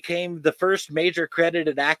Mikkelsen became the first major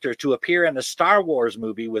credited actor to appear in a Star Wars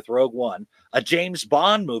movie with Rogue One, a James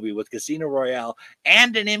Bond movie with Casino Royale,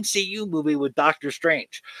 and an MCU movie with Doctor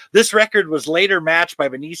Strange. This record was later matched by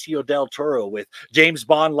Benicio del Toro with James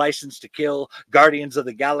Bond License to Kill, Guardians of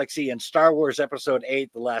the Galaxy, and Star Wars Episode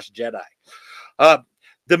 8, The Last Jedi.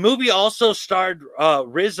 The movie also starred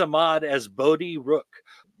Riz Ahmed as Bodhi Rook.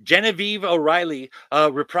 Genevieve O'Reilly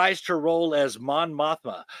reprised her role as Mon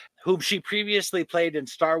Mothma, whom she previously played in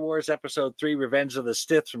Star Wars Episode 3, Revenge of the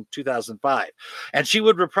Sith from 2005. And she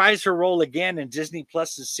would reprise her role again in Disney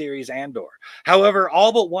Plus's series Andor. However,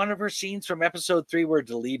 all but one of her scenes from Episode 3 were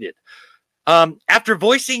deleted. After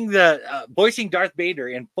voicing Darth Vader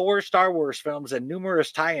in 4 Star Wars films and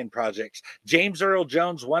numerous tie-in projects, James Earl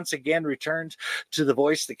Jones once again returned to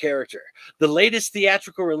voice the character. The latest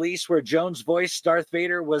theatrical release where Jones voiced Darth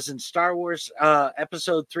Vader was in Star Wars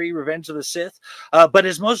Episode 3, Revenge of the Sith, but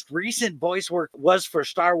his most recent voice work was for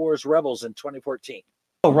Star Wars Rebels in 2014.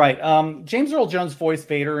 Oh, right. James Earl Jones voiced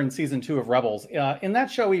Vader in Season 2 of Rebels. In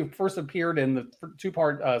that show, he first appeared in the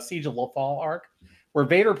 2-part Siege of Lothal arc, where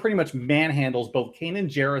Vader pretty much manhandles both Kanan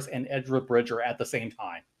Jarrus and Ezra Bridger at the same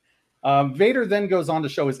time. Vader then goes on to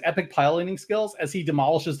show his epic piloting skills as he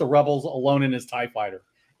demolishes the rebels alone in his TIE fighter.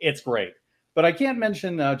 It's great. But I can't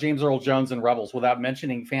mention James Earl Jones in Rebels without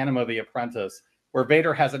mentioning Phantom of the Apprentice, where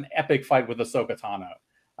Vader has an epic fight with Ahsoka Tano.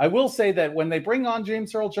 I will say that when they bring on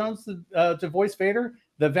James Earl Jones to voice Vader,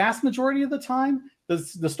 the vast majority of the time,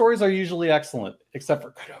 the stories are usually excellent, except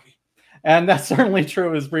for Kenobi. And that's certainly true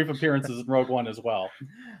of his brief appearances in Rogue One as well.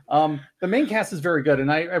 The main cast is very good,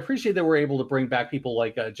 and I appreciate that we're able to bring back people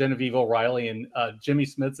like Genevieve O'Reilly and Jimmy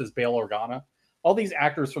Smits as Bail Organa. all these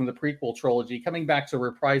actors from the prequel trilogy coming back to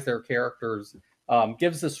reprise their characters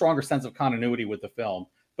gives a stronger sense of continuity with the film.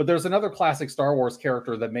 But there's another classic Star Wars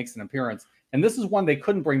character that makes an appearance, and this is one they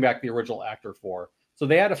couldn't bring back the original actor for. So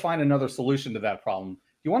they had to find another solution to that problem. Do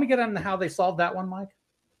you want to get into how they solved that one, Mike?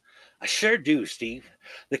 I sure do, Steve.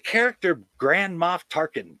 The character Grand Moff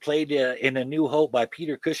Tarkin, played in A New Hope by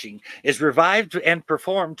Peter Cushing, is revived and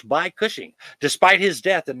performed by Cushing, despite his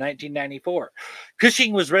death in 1994.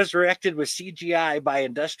 Cushing was resurrected with CGI by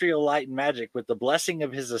Industrial Light and Magic with the blessing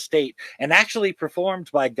of his estate, and actually performed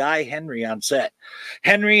by Guy Henry on set.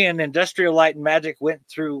 Henry and Industrial Light and Magic went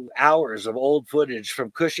through hours of old footage from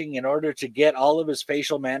Cushing in order to get all of his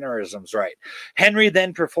facial mannerisms right. Henry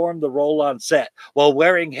then performed the role on set while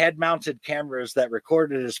wearing head-mounted cameras that recorded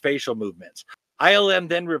his facial movements. ILM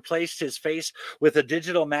then replaced his face with a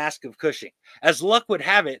digital mask of Cushing. As luck would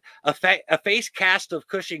have it, a face cast of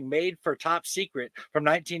Cushing made for Top Secret from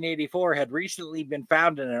 1984 had recently been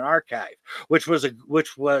found in an archive, which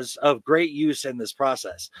was of great use in this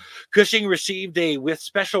process. Cushing received a with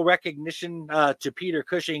special recognition to Peter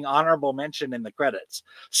Cushing honorable mention in the credits.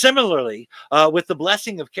 Similarly, with the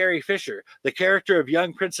blessing of Carrie Fisher, the character of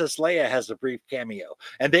young Princess Leia has a brief cameo,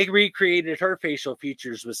 and they recreated her facial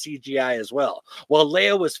features with CGI as well. While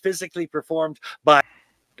Leia was physically performed by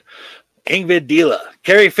Ingrid Dila.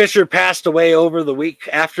 Carrie Fisher passed away over the week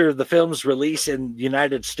after the film's release in the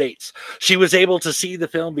United States. She was able to see the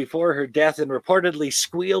film before her death and reportedly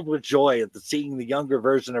squealed with joy at seeing the younger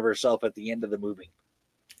version of herself at the end of the movie.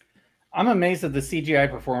 I'm amazed that the CGI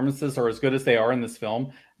performances are as good as they are in this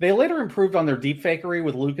film. They later improved on their deepfakery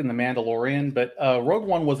with Luke and the Mandalorian, but Rogue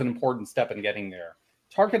One was an important step in getting there.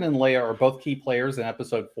 Tarkin and Leia are both key players in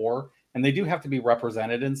Episode 4, and they do have to be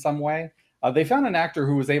represented in some way. They found an actor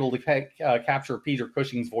who was able to capture Peter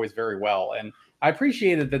Cushing's voice very well, and I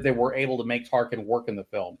appreciated that they were able to make Tarkin work in the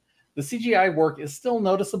film. The CGI work is still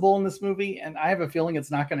noticeable in this movie, and I have a feeling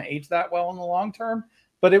it's not going to age that well in the long term,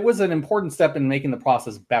 but it was an important step in making the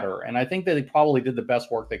process better, and I think that they probably did the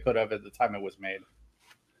best work they could have at the time it was made.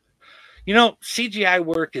 You know, CGI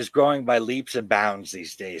work is growing by leaps and bounds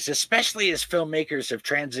these days, especially as filmmakers have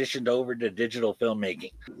transitioned over to digital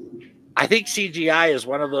filmmaking. I think CGI is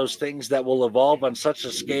one of those things that will evolve on such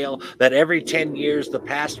a scale that every 10 years, the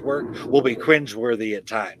past work will be cringeworthy at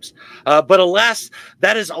times. But alas,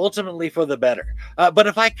 that is ultimately for the better. But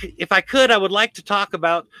if I could, I would like to talk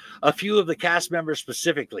about a few of the cast members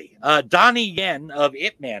specifically. Donnie Yen of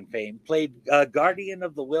Ip Man fame played Guardian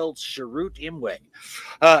of the Wilds Chirrut Imwe.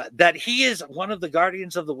 That he is one of the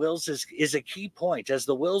Guardians of the Wilds is a key point, as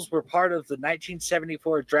the Wilds were part of the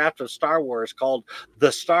 1974 draft of Star Wars called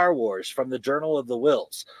The Star Wars from the Journal of the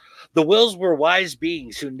Wills. The Wills were wise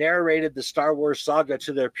beings who narrated the Star Wars saga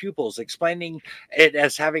to their pupils, explaining it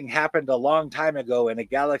as having happened a long time ago in a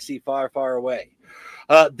galaxy far, far away.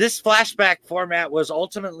 This flashback format was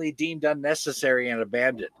ultimately deemed unnecessary and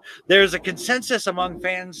abandoned. There is a consensus among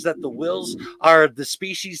fans that the Wills are the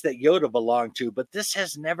species that Yoda belonged to, but this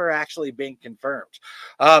has never actually been confirmed.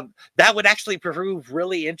 That would actually prove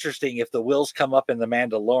really interesting if the Wills come up in The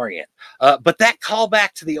Mandalorian. But that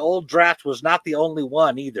callback to the old draft was not the only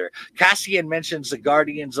one either. Cassian mentions the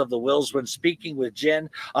Guardians of the Wills when speaking with Jyn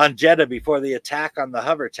on Jeddah before the attack on the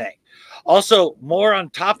hover tank. Also, more on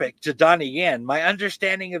topic to Donnie Yen, my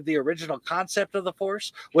understanding of the original concept of the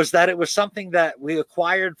Force was that it was something that we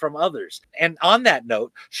acquired from others. And on that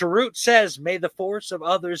note, Chirrut says, "May the Force of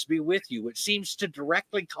others be with you," which seems to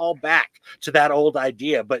directly call back to that old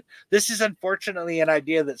idea. But this is unfortunately an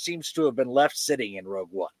idea that seems to have been left sitting in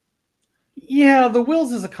Rogue One. Yeah, the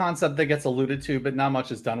Wills is a concept that gets alluded to, but not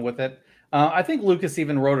much is done with it. I think Lucas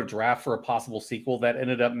even wrote a draft for a possible sequel that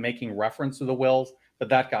ended up making reference to the Wills, but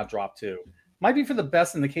that got dropped too. Might be for the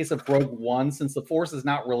best in the case of Rogue One, since the Force is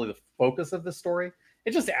not really the focus of the story.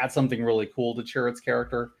 It just adds something really cool to Chirrut's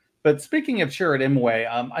character. But speaking of Chirrut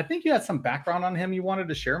Imwe, I think you had some background on him you wanted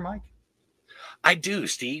to share, Mike? I do,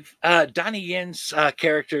 Steve. Donnie Yen's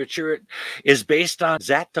character, Chirrut, is based on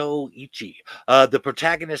Zato Ichi, the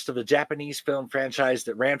protagonist of the Japanese film franchise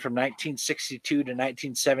that ran from 1962 to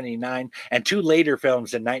 1979, and two later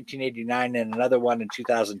films in 1989 and another one in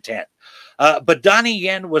 2010. But Donnie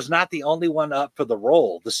Yen was not the only one up for the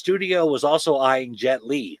role. The studio was also eyeing Jet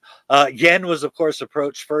Li. Yen was, of course,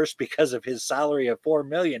 approached first because of his salary of $4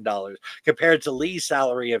 million compared to Li's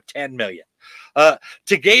salary of $10 million.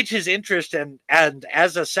 To gauge his interest and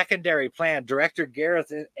as a secondary plan, director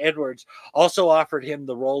Gareth Edwards also offered him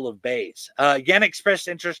the role of Baze. Yen expressed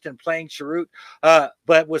interest in playing Chirrut,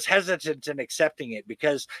 but was hesitant in accepting it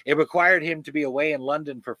because it required him to be away in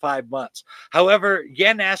London for 5 months. However,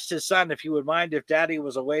 Yen asked his son if he would mind if Daddy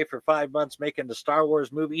was away for 5 months making the Star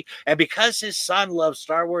Wars movie, and because his son loves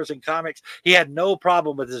Star Wars and comics, he had no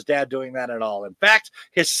problem with his dad doing that at all. In fact,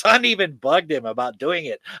 his son even bugged him about doing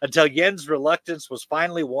it until Yen's reluctance was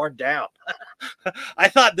finally worn down. I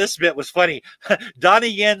thought this bit was funny. Donnie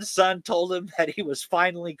Yen's son told him that he was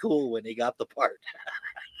finally cool when he got the part.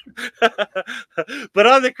 But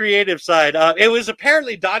on the creative side, it was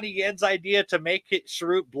apparently Donnie Yen's idea to make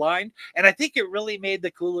Chirrut blind, and I think it really made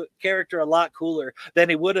the character a lot cooler than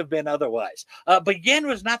he would have been otherwise. But Yen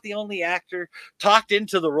was not the only actor talked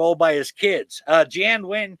into the role by his kids. Jian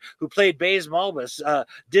Wen, who played Baze Malbus,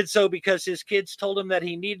 did so because his kids told him that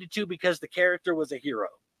he needed to because the character was a hero.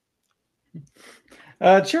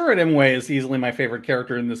 Chirrut Imwe is easily my favorite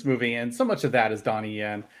character in this movie, and so much of that is Donnie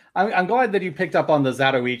Yen. I'm glad that you picked up on the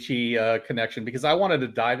Zatoichi connection, because I wanted to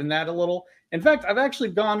dive in that a little. In fact, I've actually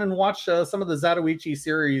gone and watched some of the Zatoichi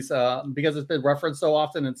series because it's been referenced so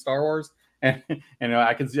often in Star Wars, and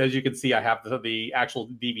I can, as you can see, I have the actual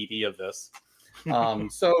DVD of this.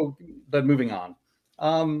 But moving on,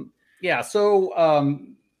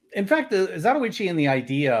 in fact, the Zatoichi and the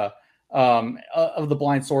idea of the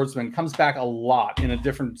blind swordsman comes back a lot in a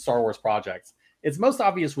different Star Wars projects. It's most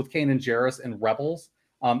obvious with Kanan Jarrus in Rebels.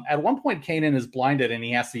 At one point, Kanan is blinded and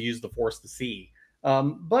he has to use the Force to see.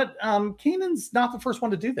 But Kanan's not the first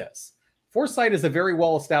one to do this. Foresight is a very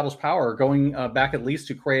well-established power, going back at least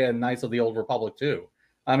to Kreia and Knights of the Old Republic too.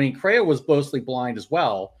 I mean, Kreia was mostly blind as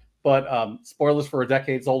well, but spoilers for a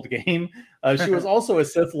decades-old game, she was also a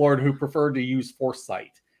Sith Lord who preferred to use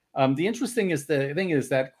Foresight. The interesting thing is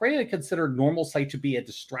that Kreia considered normal sight to be a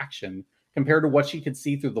distraction compared to what she could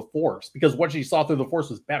see through the Force, because what she saw through the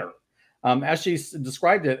Force was better. As she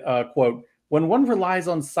described it, quote, "When one relies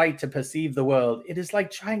on sight to perceive the world, it is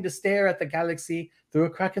like trying to stare at the galaxy through a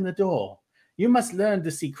crack in the door. You must learn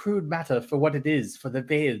to see crude matter for what it is, for the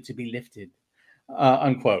veil to be lifted."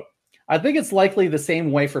 Unquote. I think it's likely the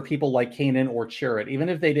same way for people like Kanan or Chirrut, even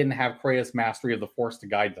if they didn't have Kreia's mastery of the Force to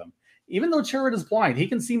guide them. Even though Chirrut is blind, he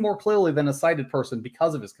can see more clearly than a sighted person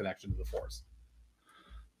because of his connection to the Force.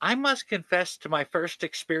 I must confess to my first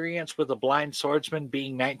experience with a blind swordsman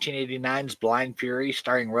being 1989's Blind Fury,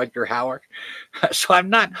 starring Rutger Hauer. So I'm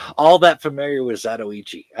not all that familiar with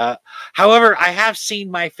Zatoichi. However, I have seen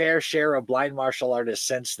my fair share of blind martial artists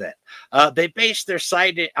since then. They base their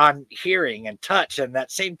sight on hearing and touch and that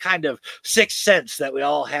same kind of sixth sense that we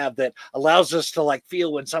all have that allows us to like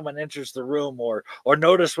feel when someone enters the room or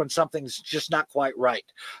notice when something's just not quite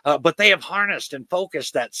right. But they have harnessed and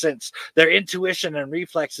focused that sense, their intuition and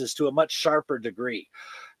reflexes, to a much sharper degree.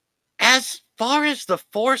 As far as the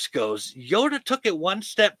Force goes, Yoda took it one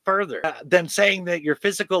step further than saying that your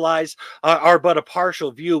physical eyes are but a partial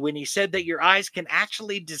view, when he said that your eyes can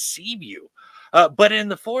actually deceive you. But in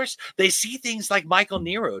the Force, they see things like Michael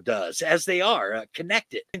Nero does, as they are,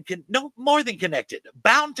 connected. No, more than connected,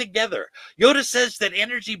 bound together. Yoda says that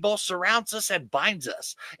energy both surrounds us and binds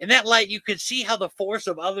us. In that light, you could see how the Force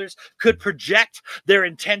of others could project their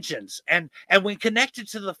intentions. And when connected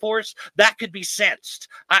to the Force, that could be sensed.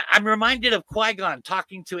 I'm reminded of Qui-Gon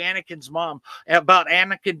talking to Anakin's mom about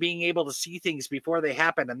Anakin being able to see things before they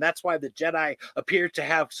happen, and that's why the Jedi appear to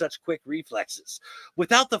have such quick reflexes.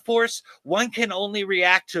 Without the Force, one can only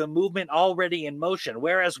react to a movement already in motion,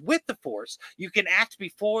 whereas with the Force, you can act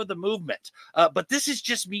before the movement. But this is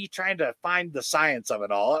just me trying to find the science of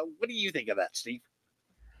it all. What do you think of that, Steve?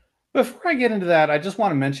 Before I get into that, I just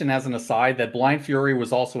want to mention as an aside that Blind Fury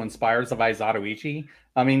was also inspired by Zatoichi.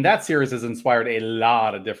 I mean, that series has inspired a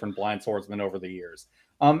lot of different blind swordsmen over the years.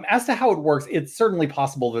 As to how it works, it's certainly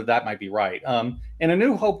possible that that might be right. In A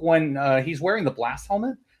New Hope, when he's wearing the blast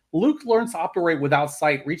helmet, Luke learns to operate without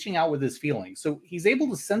sight, reaching out with his feelings. So he's able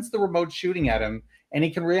to sense the remote shooting at him, and he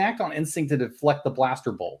can react on instinct to deflect the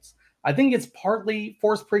blaster bolts. I think it's partly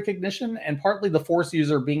Force precognition and partly the Force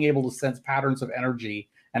user being able to sense patterns of energy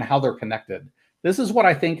and how they're connected. This is what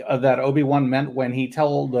I think that Obi-Wan meant when he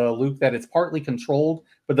told Luke that it's partly controlled,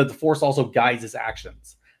 but that the Force also guides his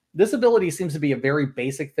actions. This ability seems to be a very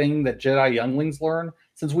basic thing that Jedi younglings learn,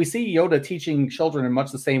 since we see Yoda teaching children in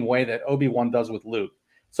much the same way that Obi-Wan does with Luke.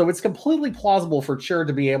 So it's completely plausible for Chirrut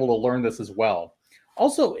to be able to learn this as well.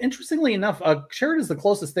 Also, interestingly enough, Chirrut is the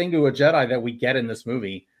closest thing to a Jedi that we get in this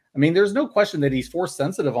movie. I mean, there's no question that he's Force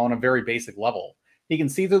sensitive on a very basic level. He can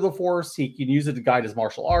see through the Force, he can use it to guide his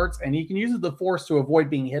martial arts, and he can use the Force to avoid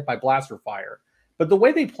being hit by blaster fire. But the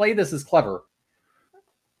way they play this is clever.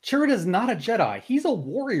 Chirrut is not a Jedi. He's a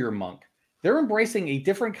warrior monk. They're embracing a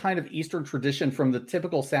different kind of Eastern tradition from the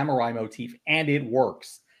typical samurai motif, and it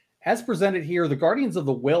works. As presented here, the Guardians of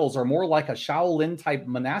the Wills are more like a Shaolin-type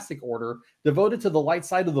monastic order devoted to the light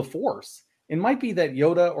side of the Force. It might be that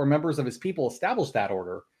Yoda or members of his people established that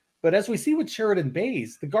order, but as we see with Chirrut and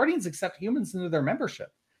Baze, the Guardians accept humans into their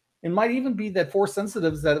membership. It might even be that Force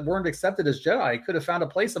sensitives that weren't accepted as Jedi could have found a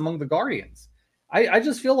place among the Guardians. I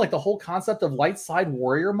just feel like the whole concept of light side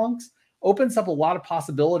warrior monks opens up a lot of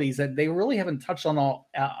possibilities that they really haven't touched on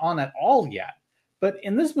at all yet. But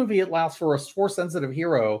in this movie, it allows for a Force sensitive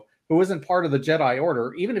hero who isn't part of the Jedi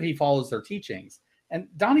Order, even if he follows their teachings. And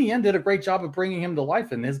Donnie Yen did a great job of bringing him to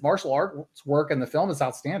life, and his martial arts work in the film is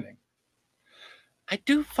outstanding. I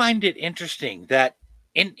do find it interesting that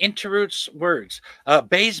in Chirrut's words,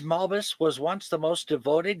 Baze Malbus was once the most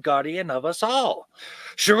devoted guardian of us all.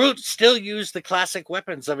 Chirrut still used the classic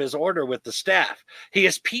weapons of his order with the staff. He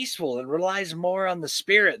is peaceful and relies more on the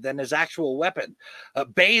spirit than his actual weapon.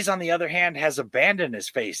 Baze, on the other hand, has abandoned his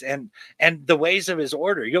face and the ways of his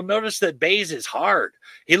order. You'll notice that Baze is hard.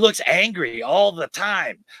 He looks angry all the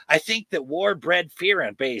time. I think that war bred fear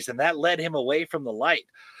in Baze, and that led him away from the light.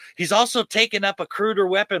 He's also taken up a cruder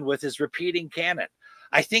weapon with his repeating cannon.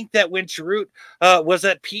 I think that when Chirrut was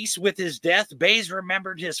at peace with his death, Baze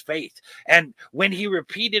remembered his faith. And when he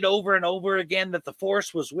repeated over and over again that the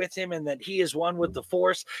Force was with him and that he is one with the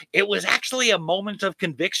Force, it was actually a moment of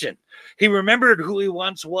conviction. He remembered who he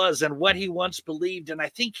once was and what he once believed. And I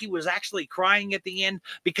think he was actually crying at the end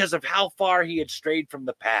because of how far he had strayed from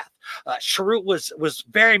the path. Chirrut was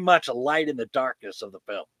very much a light in the darkness of the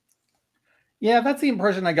film. Yeah, that's the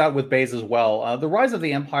impression I got with Baze as well. The rise of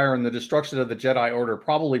the Empire and the destruction of the Jedi Order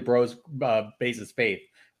probably bros Baze's faith,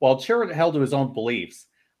 while Chirrut held to his own beliefs.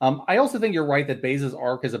 I also think you're right that Baze's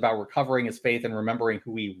arc is about recovering his faith and remembering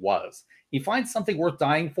who he was. He finds something worth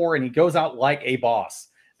dying for, and he goes out like a boss.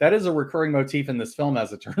 That is a recurring motif in this film,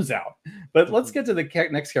 as it turns out. But let's get to the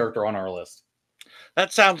next character on our list.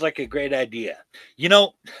 That sounds like a great idea. You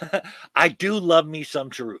know, I do love me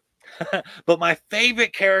some Chirrut. But my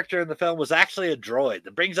favorite character in the film was actually a droid.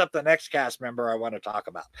 That brings up the next cast member I want to talk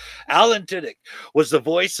about. Alan Tudyk was the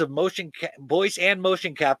voice and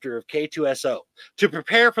motion capture of K2SO. To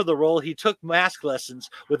prepare for the role, he took mask lessons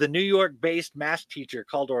with a New York-based mask teacher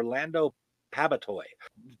called Orlando Pabatoy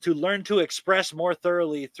to learn to express more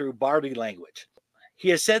thoroughly through body language. He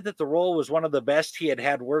has said that the role was one of the best he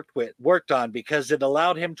had worked on because it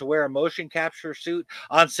allowed him to wear a motion capture suit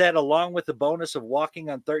on set, along with the bonus of walking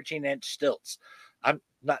on 13-inch stilts. I'm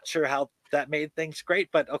not sure how that made things great,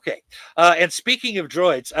 but okay. And speaking of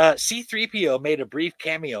droids, C-3PO made a brief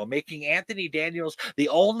cameo, making Anthony Daniels the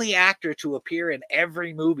only actor to appear in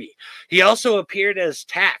every movie. He also appeared as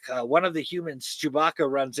Tak, one of the humans Chewbacca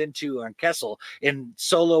runs into on Kessel in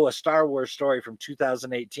Solo, a Star Wars story from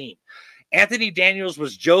 2018. Anthony Daniels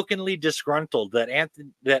was jokingly disgruntled that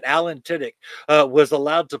Alan Tudyk was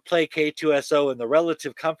allowed to play K2SO in the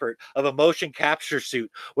relative comfort of a motion capture suit,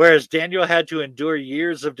 whereas Daniel had to endure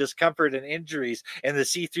years of discomfort and injuries in the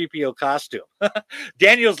C-3PO costume.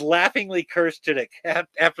 Daniels laughingly cursed Tudyk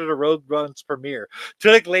after the Rogue One's premiere.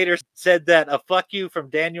 Tudyk later said that a fuck you from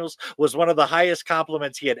Daniels was one of the highest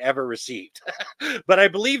compliments he had ever received. But I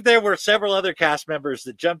believe there were several other cast members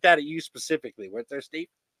that jumped out at you specifically, weren't there, Steve?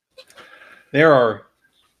 There are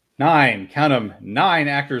 9, count them, 9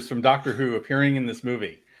 actors from Doctor Who appearing in this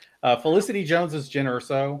movie. Felicity Jones as Jyn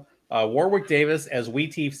Erso, Warwick Davis as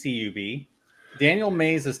Weetief Cub, Daniel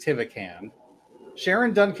Mays as Tivik,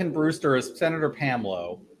 Sharon Duncan Brewster as Senator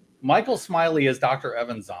Pamlo, Michael Smiley as Dr.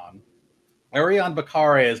 Evanzon, Ariane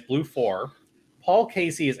Bakare as Blue 4, Paul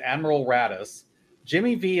Casey as Admiral Raddus,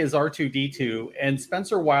 Jimmy V as R2-D2, and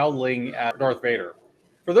Spencer Wildling as Darth Vader.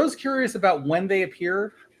 For those curious about when they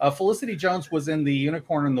appeared, Felicity Jones was in The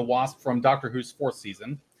Unicorn and the Wasp from Doctor Who's 4th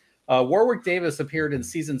season. Warwick Davis appeared in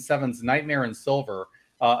Season 7's Nightmare in Silver,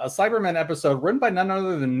 a Cybermen episode written by none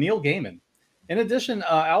other than Neil Gaiman. In addition,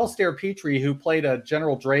 Alistair Petrie, who played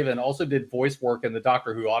General Draven, also did voice work in the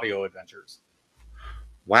Doctor Who audio adventures.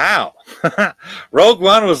 Wow. Rogue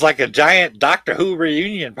One was like a giant Doctor Who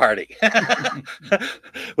reunion party.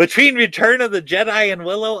 Between Return of the Jedi and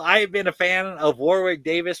Willow, I have been a fan of Warwick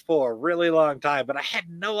Davis for a really long time, but I had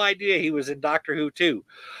no idea he was in Doctor Who too.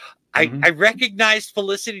 I recognized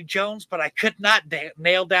Felicity Jones, but I could not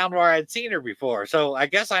nail down where I'd seen her before. So I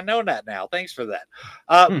guess I know that now. Thanks for that.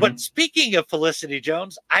 But speaking of Felicity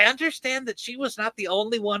Jones, I understand that she was not the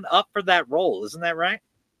only one up for that role. Isn't that right?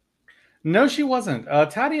 No, she wasn't.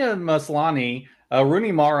 Tadia Maslany,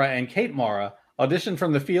 Rooney Mara, and Kate Mara auditioned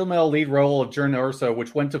from the female lead role of Jyn Erso,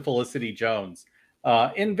 which went to Felicity Jones.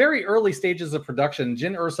 In very early stages of production,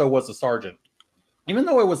 Jyn Erso was a sergeant. Even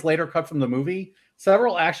though it was later cut from the movie,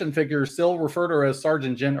 several action figures still refer to her as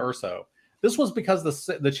Sergeant Jyn Erso. This was because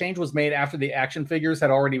the change was made after the action figures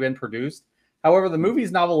had already been produced. However, the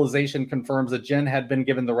movie's novelization confirms that Jyn had been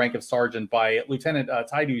given the rank of sergeant by Lieutenant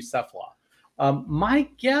Taidu Sefla. My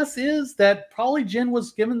guess is that probably Jyn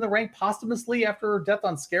was given the rank posthumously after her death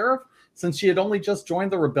on Scarif, since she had only just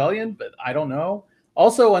joined the rebellion, but I don't know.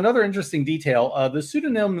 Also, another interesting detail, the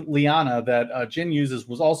pseudonym Liana that Jyn uses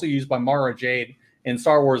was also used by Mara Jade in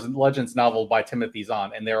Star Wars Legends novel by Timothy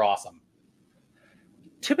Zahn, and they're awesome.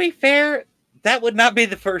 To be fair, that would not be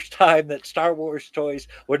the first time that Star Wars toys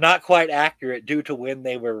were not quite accurate due to when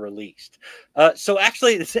they were released. So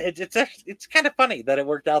actually, it's kind of funny that it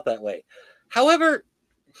worked out that way. However,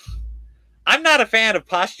 I'm not a fan of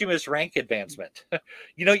posthumous rank advancement.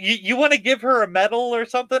 You want to give her a medal or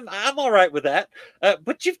something? I'm all right with that.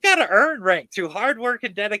 But you've got to earn rank through hard work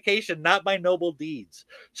and dedication, not by noble deeds.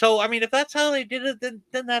 So, I mean, if that's how they did it,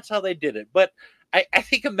 then that's how they did it. But I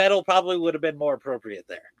think a medal probably would have been more appropriate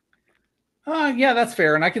there. Yeah, that's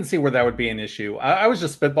fair. And I can see where that would be an issue. I was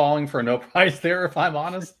just spitballing for no prize there, if I'm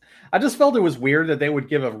honest. I just felt it was weird that they would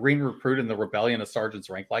give a green recruit in the rebellion a sergeant's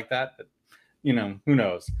rank like that. But, who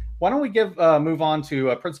knows? Why don't we move on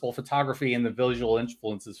to principal photography and the visual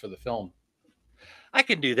influences for the film? I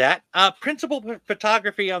can do that. Principal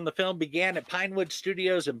photography on the film began at Pinewood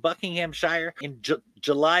Studios in Buckinghamshire in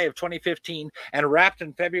July of 2015 and wrapped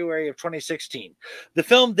in February of 2016. The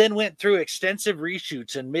film then went through extensive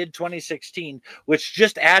reshoots in mid-2016, which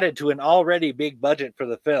just added to an already big budget for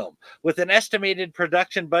the film. With an estimated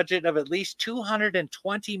production budget of at least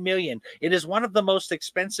 $220 million, it is one of the most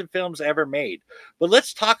expensive films ever made. But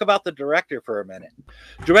let's talk about the director for a minute.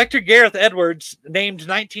 Director Gareth Edwards named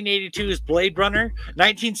 1982's Blade Runner,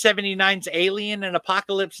 1979's Alien and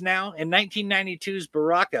Apocalypse Now, and 1992's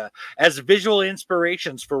Baraka as visual inspirations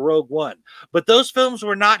for Rogue One. But those films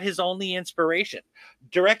were not his only inspiration.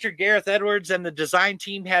 Director Gareth Edwards and the design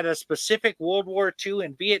team had a specific World War II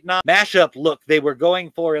and Vietnam mashup look they were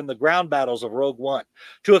going for in the ground battles of Rogue One.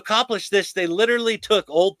 To accomplish this, they literally took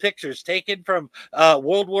old pictures taken from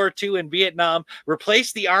World War II and Vietnam,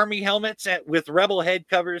 replaced the Army helmets with Rebel head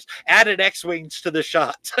covers, added X-Wings to the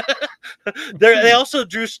shots. They also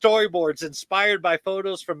drew storyboards inspired by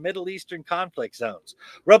photos from Middle Eastern conflict zones.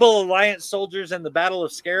 Rebel Alliance soldiers in the Battle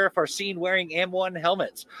of Scarif are seen wearing M1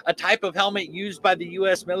 helmets, a type of helmet used by the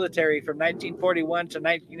U.S. military from 1941 to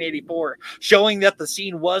 1984, showing that the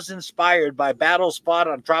scene was inspired by battles fought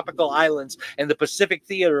on tropical islands in the Pacific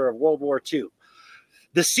theater of World War II.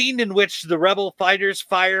 The scene in which the rebel fighters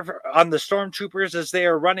fire on the stormtroopers as they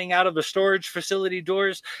are running out of the storage facility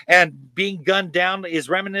doors and being gunned down is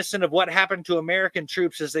reminiscent of what happened to American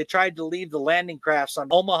troops as they tried to leave the landing crafts on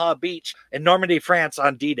Omaha Beach in Normandy, France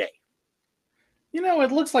on D-Day.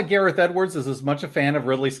 It looks like Gareth Edwards is as much a fan of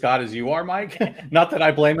Ridley Scott as you are, Mike. Not that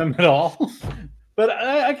I blame him at all. But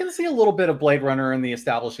I can see a little bit of Blade Runner in the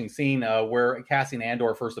establishing scene where Cassian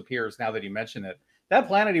Andor first appears, now that you mention it. That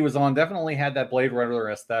planet he was on definitely had that Blade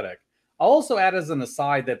Runner aesthetic. I'll also add as an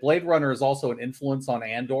aside that Blade Runner is also an influence on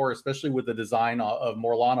Andor, especially with the design of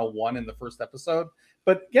Morlana 1 in the first episode.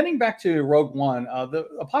 But getting back to Rogue One, the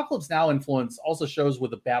Apocalypse Now influence also shows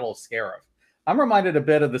with the Battle of Scarif. I'm reminded a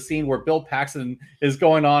bit of the scene where Bill Paxton is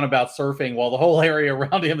going on about surfing while the whole area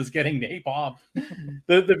around him is getting napalmed.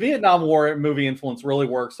 The Vietnam War movie influence really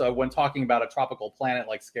works when talking about a tropical planet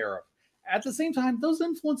like Scarif. At the same time, those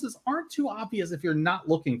influences aren't too obvious if you're not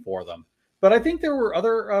looking for them. But I think there were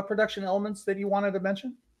other production elements that you wanted to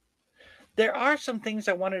mention. There are some things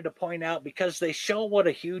I wanted to point out because they show what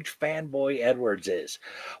a huge fanboy Edwards is.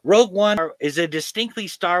 Rogue One is a distinctly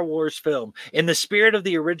Star Wars film in the spirit of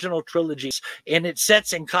the original trilogy, and it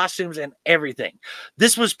sets and costumes and everything.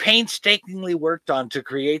 This was painstakingly worked on to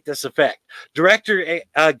create this effect. Director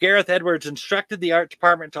Gareth Edwards instructed the art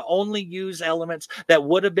department to only use elements that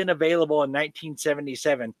would have been available in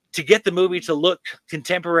 1977 to get the movie to look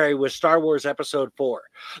contemporary with Star Wars Episode 4.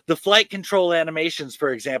 The flight control animations,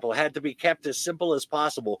 for example, had to be kept as simple as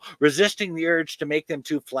possible, resisting the urge to make them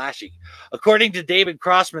too flashy. According to David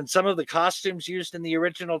Crossman, some of the costumes used in the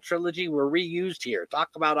original trilogy were reused here. Talk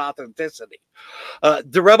about authenticity.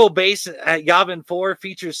 The Rebel base at Yavin 4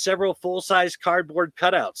 features several full-size cardboard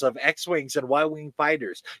cutouts of X-Wings and Y-Wing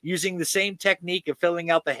fighters, using the same technique of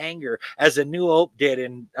filling out the hangar as A New Hope did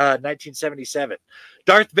in 1977.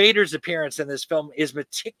 Darth Vader's appearance in this film is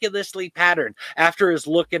meticulously patterned after his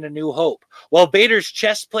look in A New Hope. While Vader's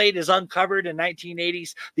chest plate is uncovered in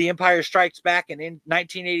 1980's The Empire Strikes Back and in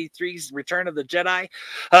 1983's Return of the Jedi,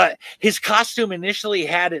 his costume initially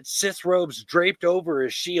had its Sith robes draped over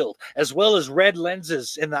his shield, as well as red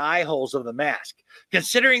lenses in the eye holes of the mask.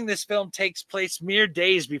 Considering this film takes place mere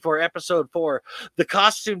days before Episode 4, the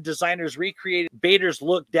costume designers recreated Vader's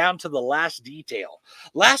look down to the last detail.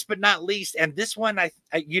 Last but not least, and this one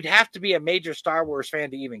you'd have to be a major Star Wars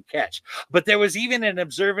fan to even catch, but there was even an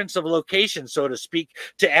observance of location, so to speak,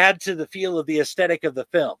 to add to the feel of the aesthetic of the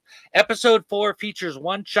film. Episode 4 features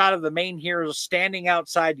one shot of the main hero standing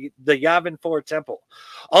outside the Yavin 4 temple.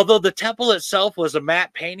 Although the temple itself was a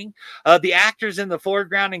matte painting, the actors in the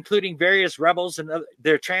foreground, including various rebels and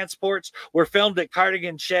their transports, were filmed at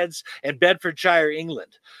Cardigan Sheds in Bedfordshire,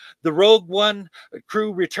 England. The Rogue One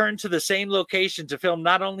crew returned to the same location to film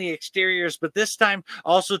not only exteriors, but this time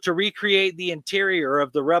also to recreate the interior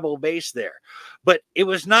of the Rebel base there. But it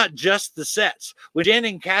was not just the sets. When Jyn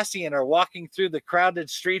and Cassian are walking through the crowded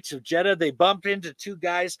streets of Jeddah, they bump into two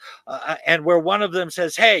guys, and where one of them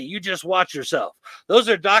says, "Hey, you just watch yourself." Those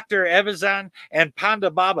are Dr. Evazan and Panda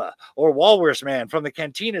Baba, or Walrus Man, from the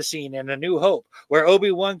cantina scene in A New Hope, where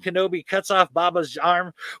Obi-Wan Kenobi cuts off Baba's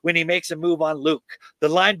arm when he makes a move on Luke. The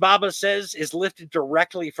line Baba says is lifted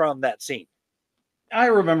directly from that scene. I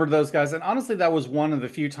remember those guys, and honestly, that was one of the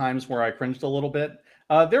few times where I cringed a little bit.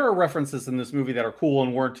 There are references in this movie that are cool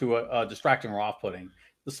and weren't too distracting or off-putting.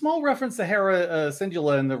 The small reference to Hera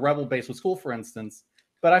Syndulla in the Rebel base was cool, for instance,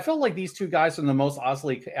 but I felt like these two guys from the Mos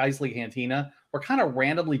Eisley Cantina were kind of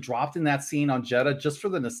randomly dropped in that scene on Jeddah just for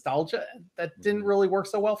the nostalgia. That didn't really work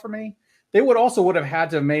so well for me. They would have had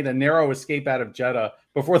to have made a narrow escape out of Jeddah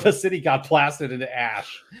before the city got blasted into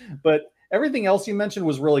ash. But everything else you mentioned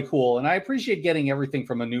was really cool, and I appreciate getting everything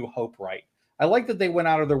from A New Hope right. I like that they went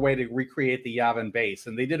out of their way to recreate the Yavin base,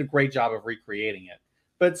 and they did a great job of recreating it.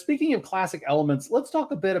 But speaking of classic elements, let's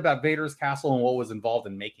talk a bit about Vader's castle and what was involved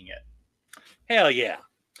in making it. Hell yeah.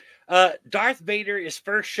 Darth Vader is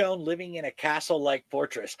first shown living in a castle-like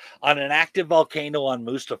fortress on an active volcano on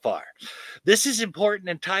Mustafar. This is important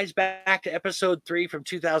and ties back to Episode 3 from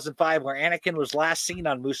 2005, where Anakin was last seen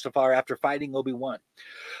on Mustafar after fighting Obi-Wan.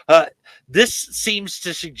 This seems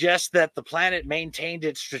to suggest that the planet maintained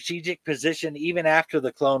its strategic position even after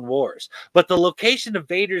the Clone Wars. But the location of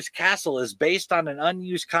Vader's castle is based on an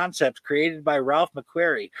unused concept created by Ralph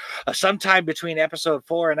McQuarrie. Sometime between Episode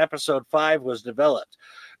 4 and Episode 5 was developed.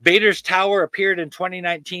 Vader's Tower appeared in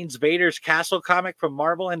 2019's Vader's Castle comic from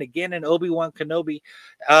Marvel and again in Obi-Wan Kenobi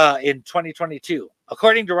in 2022.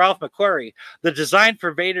 According to Ralph McQuarrie, the design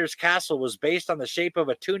for Vader's castle was based on the shape of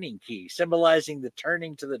a tuning key, symbolizing the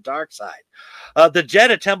turning to the dark side. The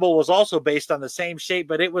Jeddah Temple was also based on the same shape,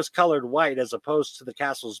 but it was colored white as opposed to the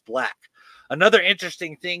castle's black. Another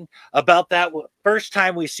interesting thing about that first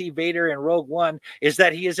time we see Vader in Rogue One is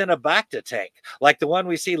that he is in a Bacta tank, like the one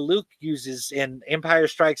we see Luke uses in Empire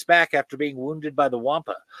Strikes Back after being wounded by the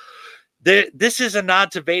Wampa. This is a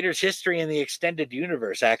nod to Vader's history in the extended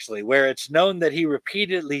universe, actually, where it's known that he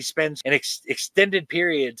repeatedly spends an extended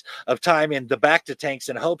periods of time in the Bacta tanks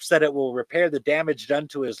in hopes that it will repair the damage done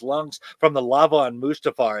to his lungs from the lava on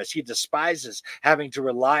Mustafar, as he despises having to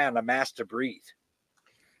rely on a mask to breathe.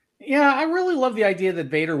 Yeah, I really love the idea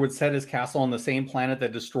that Vader would set his castle on the same planet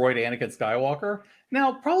that destroyed Anakin Skywalker.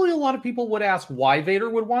 Now, probably a lot of people would ask why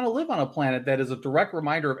Vader would want to live on a planet that is a direct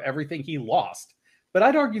reminder of everything he lost. But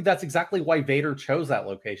I'd argue that's exactly why Vader chose that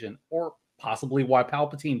location, or possibly why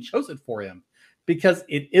Palpatine chose it for him, because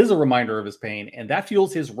it is a reminder of his pain, and that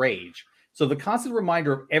fuels his rage. So the constant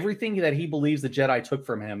reminder of everything that he believes the Jedi took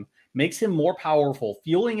from him makes him more powerful,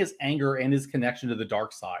 fueling his anger and his connection to the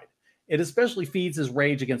dark side. It especially feeds his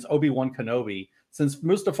rage against Obi-Wan Kenobi, since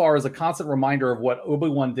Mustafar is a constant reminder of what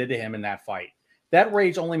Obi-Wan did to him in that fight. That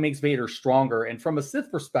rage only makes Vader stronger, and from a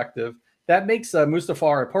Sith perspective, that makes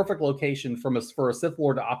Mustafar a perfect location for a Sith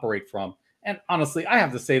Lord to operate from. And honestly, I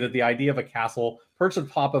have to say that the idea of a castle perched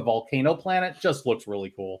atop a volcano planet just looks really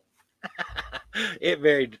cool.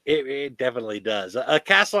 It definitely does. A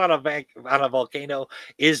castle on a volcano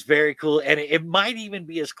is very cool, and it might even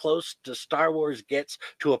be as close to Star Wars gets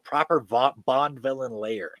to a proper Bond villain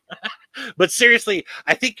lair. But seriously,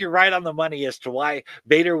 I think you're right on the money as to why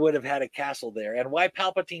Vader would have had a castle there and why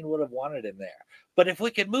Palpatine would have wanted him there. But if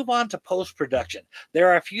we could move on to post-production, there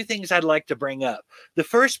are a few things I'd like to bring up. The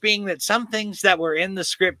first being that some things that were in the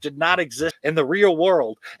script did not exist in the real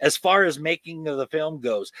world as far as making of the film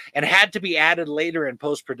goes and had to be added later in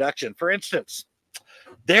post-production. For instance,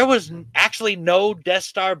 There was actually no Death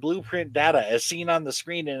Star blueprint data as seen on the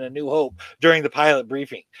screen in A New Hope during the pilot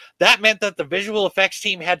briefing. That meant that the visual effects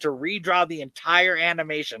team had to redraw the entire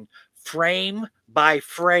animation frame by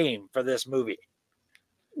frame for this movie.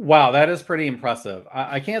 Wow, that is pretty impressive.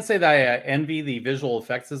 I can't say that I envy the visual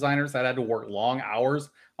effects designers that had to work long hours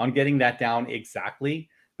on getting that down exactly,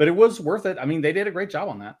 but it was worth it. I mean, they did a great job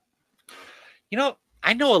on that. You know,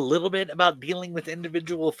 I know a little bit about dealing with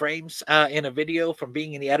individual frames in a video from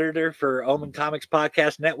being the editor for Omen Comics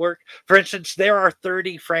Podcast Network. For instance, there are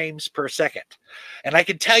 30 frames per second. And I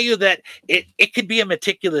can tell you that it could be a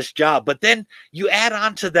meticulous job, but then you add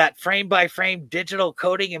on to that frame by frame digital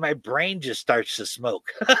coding and my brain just starts to smoke.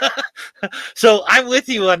 So I'm with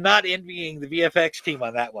you on not envying the VFX team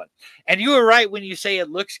on that one. And you were right when you say it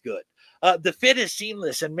looks good. The fit is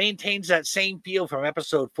seamless and maintains that same feel from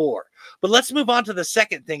episode 4. But let's move on to the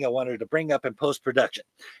second thing I wanted to bring up in post-production.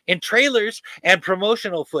 In trailers and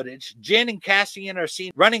promotional footage, Jyn and Cassian are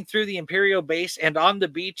seen running through the Imperial base and on the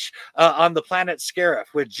beach on the planet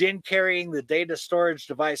Scarif, with Jyn carrying the data storage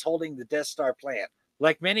device holding the Death Star plant.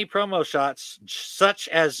 Like many promo shots, such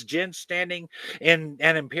as Jyn standing in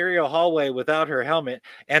an Imperial hallway without her helmet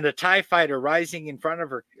and a TIE fighter rising in front of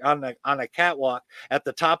her on a catwalk at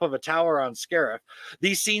the top of a tower on Scarif,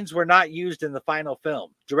 these scenes were not used in the final film.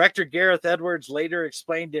 Director Gareth Edwards later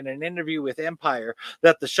explained in an interview with Empire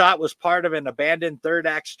that the shot was part of an abandoned third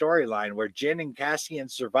act storyline where Jyn and Cassian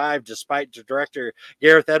survived despite director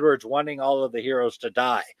Gareth Edwards wanting all of the heroes to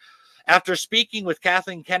die. After speaking with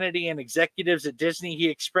Kathleen Kennedy and executives at Disney, he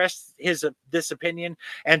expressed this opinion,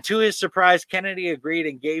 and to his surprise, Kennedy agreed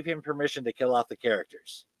and gave him permission to kill off the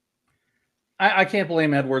characters. I can't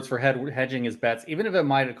blame Edwards for hedging his bets, even if it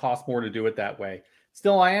might have cost more to do it that way.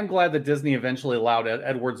 Still, I am glad that Disney eventually allowed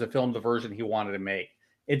Edwards to film the version he wanted to make.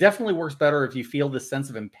 It definitely works better if you feel this sense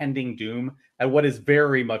of impending doom at what is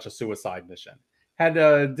very much a suicide mission. Had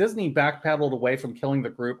Disney backpedaled away from killing the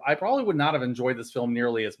group, I probably would not have enjoyed this film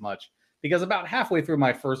nearly as much, because about halfway through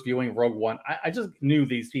my first viewing of Rogue One, I just knew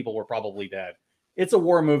these people were probably dead. It's a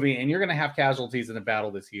war movie, and you're going to have casualties in a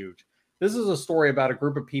battle this huge. This is a story about a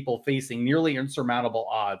group of people facing nearly insurmountable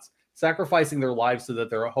odds, sacrificing their lives so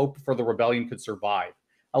that their hope for the rebellion could survive.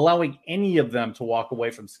 Allowing any of them to walk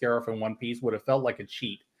away from Scarif in one piece would have felt like a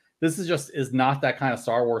cheat. This is not that kind of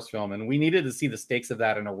Star Wars film, and we needed to see the stakes of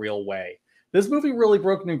that in a real way. This movie really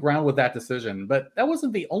broke new ground with that decision, but that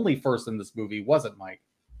wasn't the only first in this movie, was it, Mike?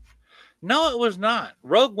 No, it was not.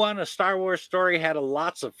 Rogue One, a Star Wars story, had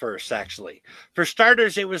lots of firsts, actually. For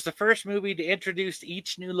starters, it was the first movie to introduce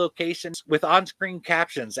each new location with on-screen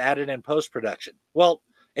captions added in post-production. Well,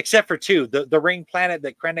 except for two, the ring planet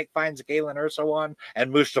that Krennic finds Galen Erso on,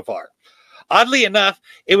 and Mustafar. Oddly enough,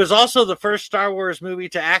 it was also the first Star Wars movie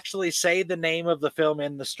to actually say the name of the film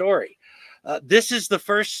in the story. This is the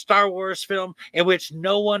first Star Wars film in which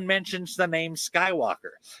no one mentions the name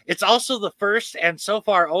Skywalker. It's also the first and so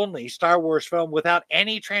far only Star Wars film without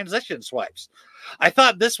any transition swipes. I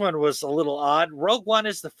thought this one was a little odd. Rogue One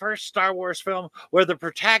is the first Star Wars film where the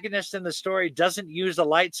protagonist in the story doesn't use a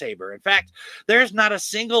lightsaber. In fact, there's not a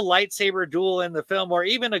single lightsaber duel in the film or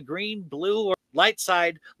even a green, blue, or light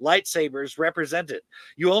side lightsabers represented.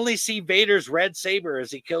 You only see Vader's red saber as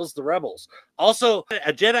he kills the rebels. Also,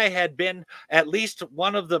 a Jedi had been at least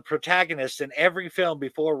one of the protagonists in every film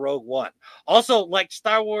before Rogue One. Also, like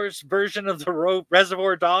Star Wars version of the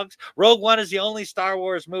Reservoir Dogs, Rogue One is the only Star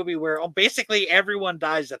Wars movie where basically everyone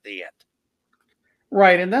dies at the end.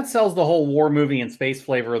 Right, and that sells the whole war movie and space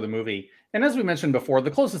flavor of the movie. And as we mentioned before, the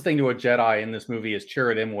closest thing to a Jedi in this movie is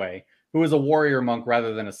Chirrut Imwe, who is a warrior monk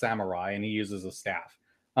rather than a samurai, and he uses a staff.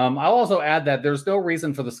 I'll also add that there's no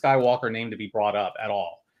reason for the Skywalker name to be brought up at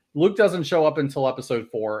all. Luke doesn't show up until episode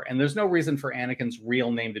 4, and there's no reason for Anakin's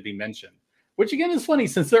real name to be mentioned. Which again is funny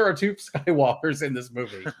since there are 2 Skywalkers in this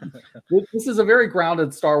movie. This is a very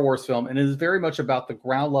grounded Star Wars film, and it is very much about the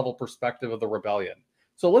ground level perspective of the rebellion.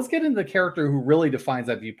 So let's get into the character who really defines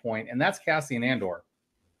that viewpoint, and that's Cassian Andor.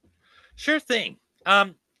 Sure thing.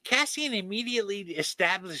 Cassian immediately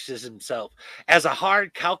establishes himself as a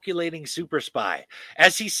hard, calculating super spy.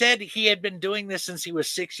 As he said, he had been doing this since he was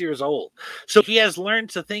 6 years old. So he has learned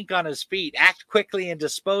to think on his feet, act quickly, and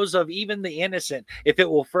dispose of even the innocent if it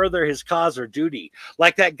will further his cause or duty.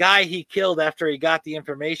 Like that guy he killed after he got the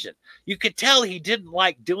information. You could tell he didn't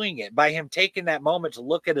like doing it by him taking that moment to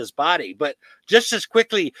look at his body, but just as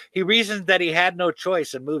quickly, he reasons that he had no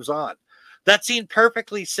choice and moves on. That scene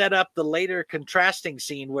perfectly set up the later contrasting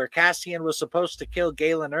scene where Cassian was supposed to kill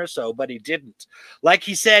Galen Erso, but he didn't. Like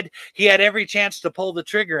he said, he had every chance to pull the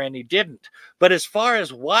trigger and he didn't. But as far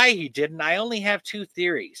as why he didn't, I only have 2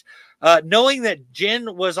 theories. Knowing that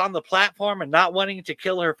Jin was on the platform and not wanting to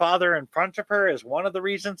kill her father in front of her is one of the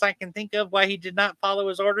reasons I can think of why he did not follow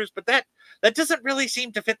his orders, but that doesn't really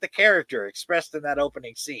seem to fit the character expressed in that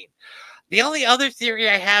opening scene. The only other theory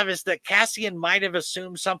I have is that Cassian might have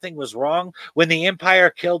assumed something was wrong when the Empire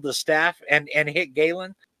killed the staff and hit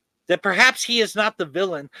Galen. That perhaps he is not the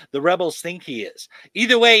villain the rebels think he is.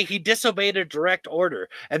 Either way, he disobeyed a direct order,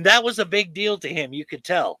 and that was a big deal to him, you could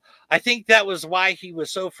tell. I think that was why he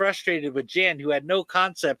was so frustrated with Jan, who had no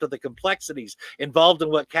concept of the complexities involved in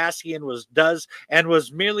what Cassian does and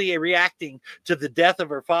was merely reacting to the death of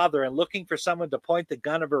her father and looking for someone to point the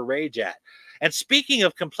gun of her rage at. And speaking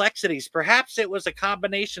of complexities, perhaps it was a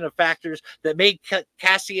combination of factors that made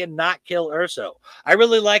Cassian not kill Urso. I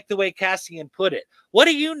really like the way Cassian put it. What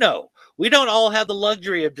do you know? We don't all have the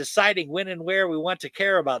luxury of deciding when and where we want to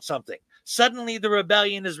care about something. Suddenly, the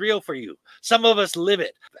rebellion is real for you. Some of us live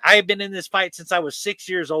it. I have been in this fight since I was 6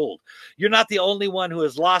 years old. You're not the only one who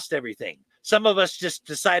has lost everything. Some of us just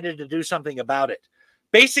decided to do something about it.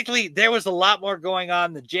 Basically, there was a lot more going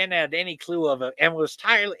on than Jen had any clue of it, and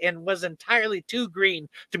was entirely too green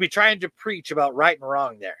to be trying to preach about right and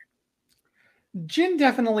wrong there. Jin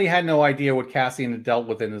definitely had no idea what Cassian had dealt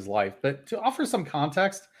with in his life, but to offer some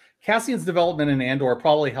context, Cassian's development in Andor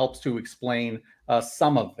probably helps to explain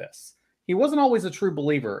some of this. He wasn't always a true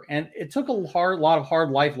believer, and it took a lot of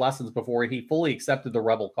hard life lessons before he fully accepted the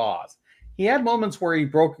rebel cause. He had moments where he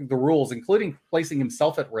broke the rules, including placing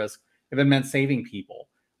himself at risk if it meant saving people.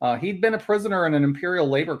 He'd been a prisoner in an Imperial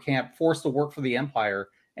labor camp forced to work for the Empire,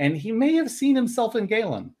 and he may have seen himself in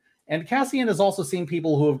Galen. And Cassian has also seen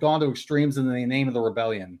people who have gone to extremes in the name of the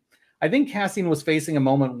rebellion. I think Cassian was facing a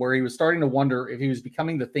moment where he was starting to wonder if he was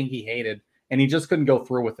becoming the thing he hated, and he just couldn't go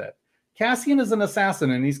through with it. Cassian is an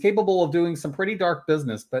assassin, and he's capable of doing some pretty dark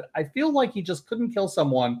business, but I feel like he just couldn't kill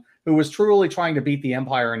someone who was truly trying to beat the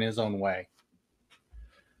Empire in his own way.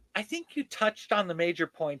 I think you touched on the major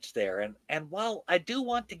points there. And while I do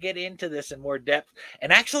want to get into this in more depth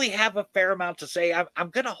and actually have a fair amount to say, I'm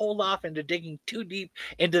going to hold off into digging too deep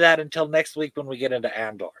into that until next week when we get into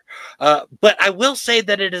Andor. But I will say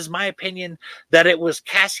that it is my opinion that it was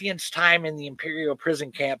Cassian's time in the Imperial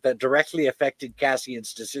prison camp that directly affected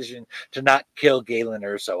Cassian's decision to not kill Galen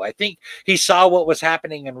Erso. I think he saw what was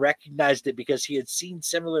happening and recognized it because he had seen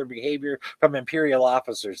similar behavior from Imperial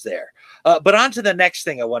officers there. But on to the next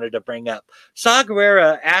thing I wanted to bring up. Saw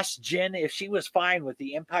Gerrera asked Jin if she was fine with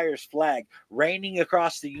the Empire's flag reigning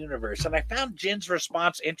across the universe, and I found Jin's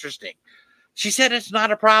response interesting. She said it's not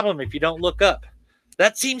a problem if you don't look up.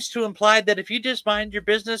 That seems to imply that if you just mind your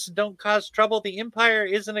business and don't cause trouble, the Empire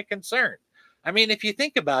isn't a concern. I mean, if you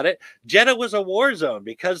think about it, Jeddah was a war zone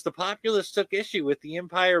because the populace took issue with the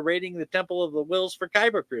Empire raiding the Temple of the Wills for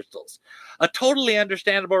kyber crystals. A totally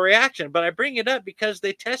understandable reaction, but I bring it up because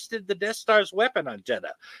they tested the Death Star's weapon on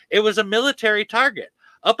Jeddah. It was a military target.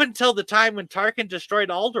 Up until the time when Tarkin destroyed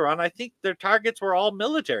Alderaan, I think their targets were all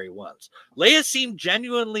military ones. Leia seemed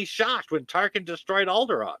genuinely shocked when Tarkin destroyed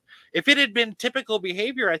Alderaan. If it had been typical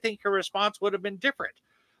behavior, I think her response would have been different.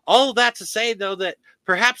 All of that to say, though, that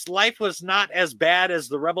perhaps life was not as bad as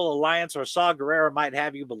the Rebel Alliance or Saw Gerrera might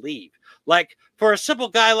have you believe. Like, for a simple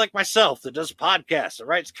guy like myself that does podcasts and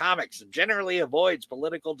writes comics and generally avoids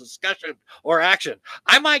political discussion or action,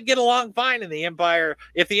 I might get along fine in the Empire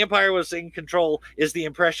if the Empire was in control, is the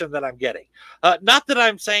impression that I'm getting. Not that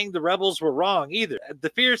I'm saying the rebels were wrong either. The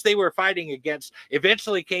fears they were fighting against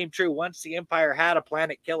eventually came true once the Empire had a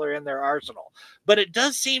planet killer in their arsenal. But it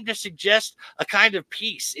does seem to suggest a kind of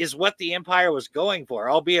peace is what the Empire was going for,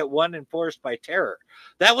 albeit one enforced by terror.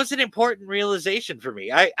 That was an important realization for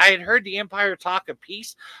me. I had heard the Empire talk of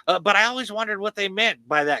peace, but I always wondered what they meant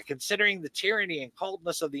by that, considering the tyranny and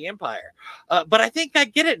coldness of the Empire. But I think I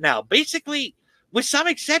get it now. Basically, with some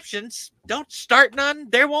exceptions, don't start none,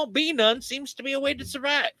 there won't be none, seems to be a way to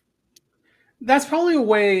survive. That's probably a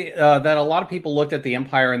way that a lot of people looked at the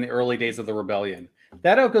Empire in the early days of the rebellion.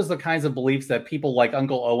 That echoes the kinds of beliefs that people like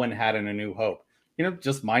Uncle Owen had in A New Hope. You know,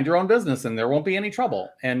 just mind your own business and there won't be any trouble.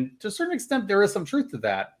 And to a certain extent, there is some truth to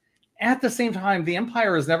that. At the same time, the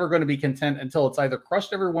Empire is never going to be content until it's either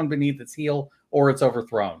crushed everyone beneath its heel or it's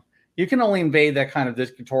overthrown. You can only invade that kind of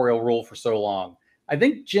dictatorial rule for so long. I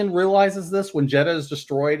think Jin realizes this when Jeddah is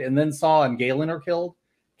destroyed and then Saw and Galen are killed.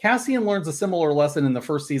 Cassian learns a similar lesson in the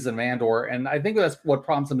first season of Andor, and I think that's what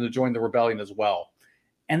prompts him to join the rebellion as well.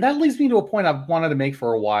 And that leads me to a point I've wanted to make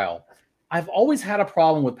for a while. I've always had a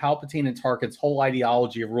problem with Palpatine and Tarkin's whole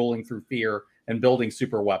ideology of ruling through fear and building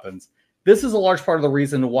super weapons. This is a large part of the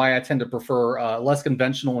reason why I tend to prefer less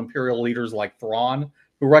conventional Imperial leaders like Thrawn,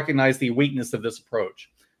 who recognize the weakness of this approach.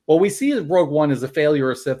 What we see in Rogue One is a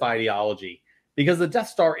failure of Sith ideology. because the Death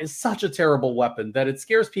Star is such a terrible weapon that it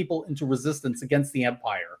scares people into resistance against the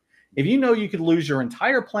Empire. If you know you could lose your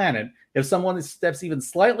entire planet if someone steps even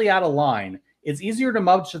slightly out of line, it's easier to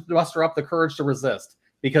muster up the courage to resist,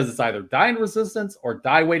 because it's either die in resistance or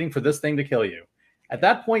die waiting for this thing to kill you. At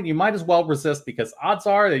that point, you might as well resist, because odds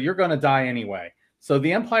are that you're going to die anyway. So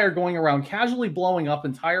the Empire going around casually blowing up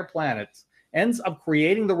entire planets ends up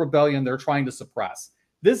creating the rebellion they're trying to suppress.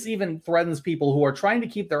 This even threatens people who are trying to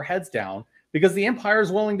keep their heads down, because the Empire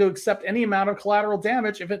is willing to accept any amount of collateral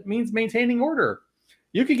damage if it means maintaining order.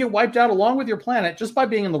 You could get wiped out along with your planet just by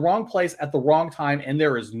being in the wrong place at the wrong time, and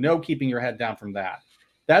there is no keeping your head down from that.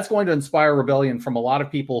 That's going to inspire rebellion from a lot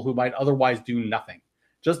of people who might otherwise do nothing,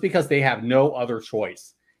 just because they have no other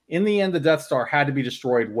choice. In the end, the Death Star had to be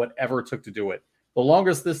destroyed, whatever it took to do it. The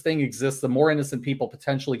longer this thing exists, the more innocent people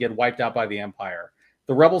potentially get wiped out by the Empire.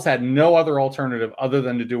 The rebels had no other alternative other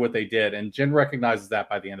than to do what they did, and Jin recognizes that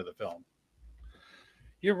by the end of the film.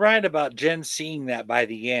 You're right about Jen seeing that by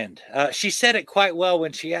the end. She said it quite well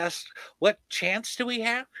when she asked, "What chance do we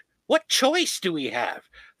have? What choice do we have?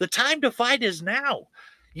 The time to fight is now."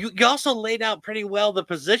 You also laid out pretty well the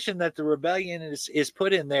position that the rebellion is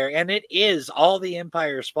put in there, and it is all the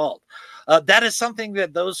Empire's fault. That is something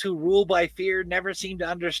that those who rule by fear never seem to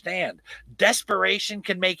understand. Desperation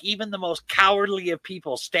can make even the most cowardly of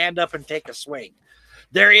people stand up and take a swing.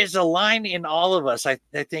 There is a line in all of us. I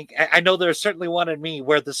think I know there's certainly one in me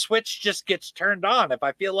where the switch just gets turned on. If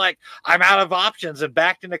I feel like I'm out of options and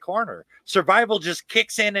backed in a corner, survival just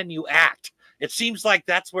kicks in and you act. It seems like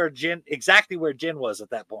that's where exactly where Jin was at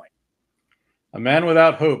that point. A man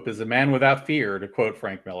without hope is a man without fear, to quote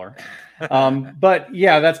Frank Miller. But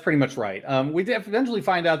yeah, that's pretty much right. We did eventually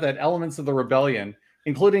find out that elements of the rebellion,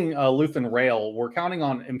 including Luthen Rail, were counting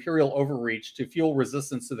on Imperial overreach to fuel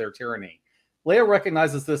resistance to their tyranny. Leia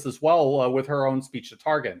recognizes this as well with her own speech to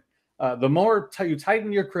Tarkin. The more you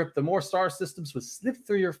tighten your grip, the more star systems would slip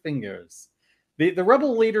through your fingers. The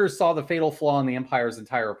rebel leaders saw the fatal flaw in the Empire's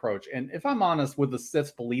entire approach, and if I'm honest, with the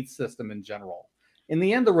Sith's belief system in general. In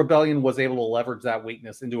the end, the rebellion was able to leverage that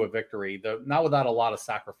weakness into a victory, though not without a lot of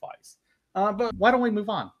sacrifice. But why don't we move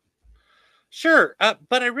on? Sure,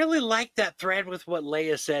 but I really like that thread with what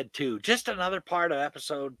Leia said too. Just another part of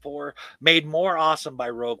Episode 4 made more awesome by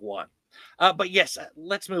Rogue One. But yes,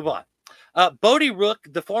 let's move on. Bodhi Rook,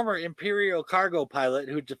 the former Imperial cargo pilot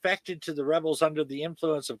who defected to the rebels under the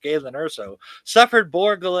influence of Galen Erso, suffered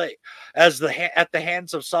Borgale at the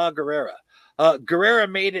hands of Saw Gerrera. Gerrera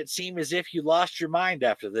made it seem as if you lost your mind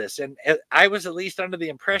after this, and I was at least under the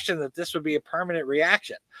impression that this would be a permanent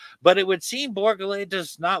reaction. But it would seem Borgale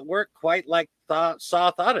does not work quite like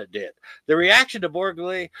Saw thought it did. The reaction to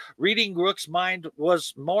Borgale reading Rook's mind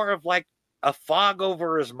was more of like a fog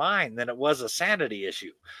over his mind than it was a sanity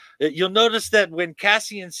issue. You'll notice that when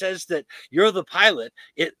Cassian says that you're the pilot,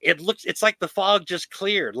 it's like the fog just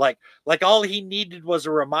cleared, like all he needed was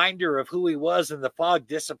a reminder of who he was, and the fog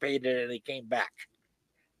dissipated and he came back.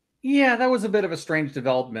 Yeah, that was a bit of a strange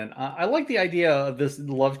development. I like the idea of this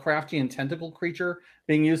Lovecraftian tentacle creature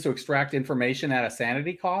being used to extract information at a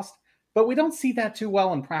sanity cost, but we don't see that too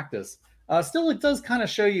well in practice. Still, it does kind of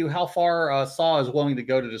show you how far Saw is willing to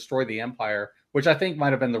go to destroy the Empire, which I think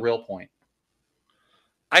might have been the real point.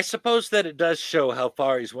 I suppose that it does show how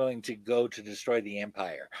far he's willing to go to destroy the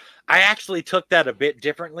Empire. I actually took that a bit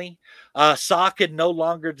differently. Saw could no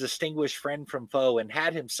longer distinguish friend from foe and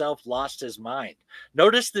had himself lost his mind.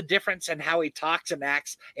 Notice the difference in how he talks and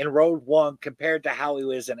acts in Rogue One compared to how he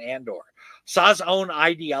was in Andor. Saw's own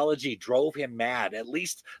ideology drove him mad. At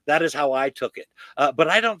least that is how I took it. But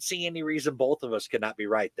I don't see any reason both of us could not be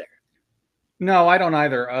right there. No, I don't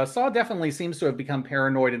either. Saw definitely seems to have become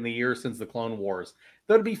paranoid in the years since the Clone Wars.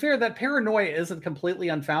 Though to be fair, that paranoia isn't completely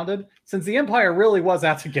unfounded, since the Empire really was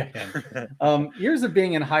out to get him. Years of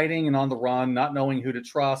being in hiding and on the run, not knowing who to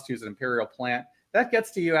trust, who's an Imperial plant, that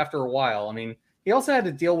gets to you after a while. I mean, he also had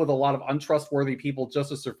to deal with a lot of untrustworthy people just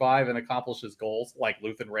to survive and accomplish his goals, like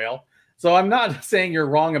Luthen Rail. So I'm not saying you're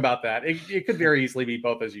wrong about that. It could very easily be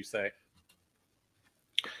both, as you say.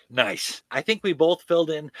 Nice. I think we both filled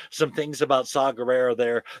in some things about Saw Gerrera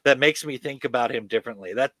there that makes me think about him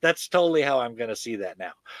differently. That's totally how I'm going to see that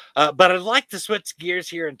now. But I'd like to switch gears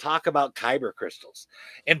here and talk about kyber crystals.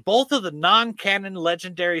 In both of the non-canon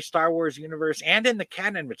legendary Star Wars universe and in the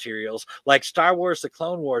canon materials, like Star Wars The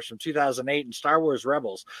Clone Wars from 2008 and Star Wars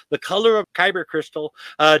Rebels, the color of kyber crystal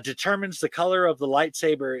determines the color of the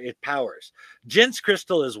lightsaber it powers. Jin's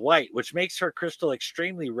crystal is white, which makes her crystal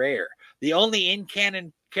extremely rare. The only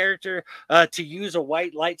in-canon character to use a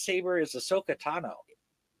white lightsaber is Ahsoka Tano.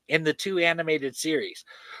 in the 2 animated series.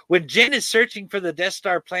 When Jyn is searching for the Death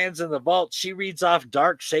Star plans in the vault, she reads off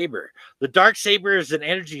Dark Saber. The Dark Saber is an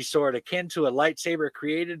energy sword akin to a lightsaber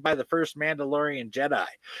created by the first Mandalorian Jedi.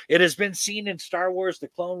 It has been seen in Star Wars, The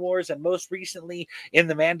Clone Wars, and most recently in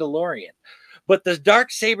The Mandalorian. But the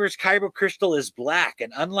Dark Saber's kyber crystal is black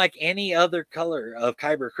and unlike any other color of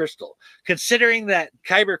kyber crystal. Considering that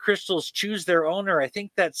kyber crystals choose their owner, I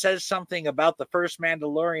think that says something about the first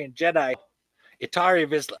Mandalorian Jedi, Itari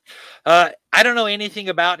Vizsla. I don't know anything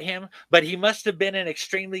about him, but he must have been an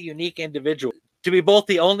extremely unique individual to be both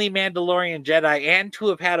the only Mandalorian Jedi and to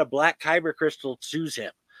have had a black kyber crystal choose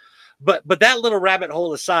him. But that little rabbit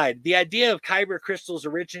hole aside, the idea of kyber crystals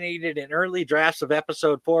originated in early drafts of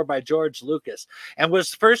Episode 4 by George Lucas and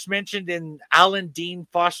was first mentioned in Alan Dean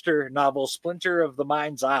Foster novel Splinter of the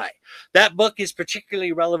Mind's Eye. That book is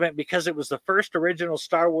particularly relevant because it was the first original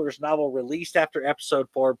Star Wars novel released after Episode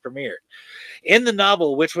 4 premiered. In the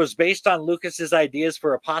novel, which was based on Lucas's ideas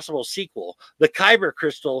for a possible sequel, the kyber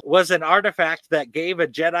crystal was an artifact that gave a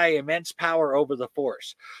Jedi immense power over the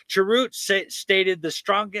Force. Chirrut stated the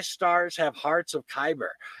strongest stars have hearts of kyber.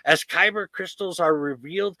 As kyber crystals are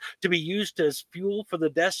revealed to be used as fuel for the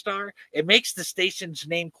Death Star, it makes the station's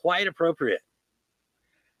name quite appropriate.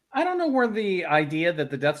 I don't know where the idea that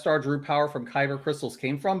the Death Star drew power from kyber crystals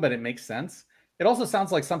came from, but it makes sense. It also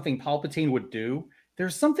sounds like something Palpatine would do.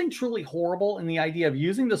 There's something truly horrible in the idea of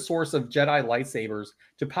using the source of Jedi lightsabers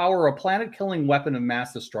to power a planet-killing weapon of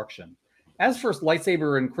mass destruction. As for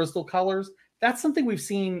lightsaber and crystal colors, that's something we've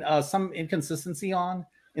seen some inconsistency on.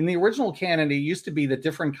 In the original canon, it used to be that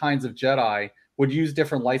different kinds of Jedi would use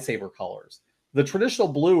different lightsaber colors. The traditional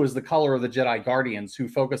blue is the color of the Jedi Guardians, who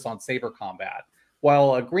focus on saber combat,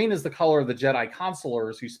 while green is the color of the Jedi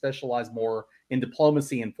Consulars, who specialize more in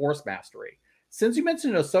diplomacy and force mastery. Since you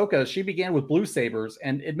mentioned Ahsoka, she began with blue sabers,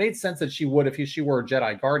 and it made sense that she would if she were a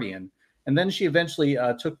Jedi Guardian. And then she eventually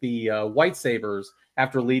took the white sabers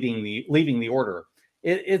after leaving the Order.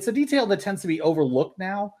 It's a detail that tends to be overlooked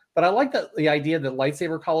now, but I like the idea that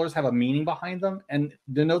lightsaber colors have a meaning behind them and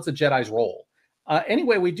denotes a Jedi's role.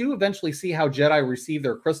 Anyway, we do eventually see how Jedi receive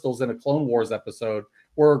their crystals in a Clone Wars episode,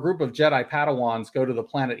 where a group of Jedi Padawans go to the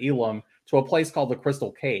planet Elam to a place called the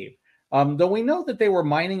Crystal Cave. Though we know that they were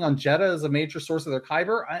mining on Jedha as a major source of their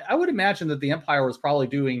kyber, I would imagine that the Empire was probably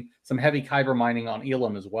doing some heavy kyber mining on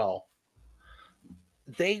Elam as well.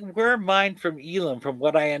 They were mined from Elam, from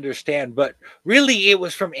what I understand, but really it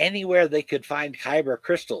was from anywhere they could find kyber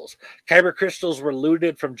crystals. Kyber crystals were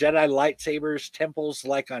looted from Jedi lightsabers, temples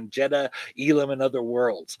like on Jedha, Elam, and other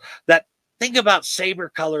worlds. That thing about saber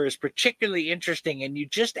color is particularly interesting, and you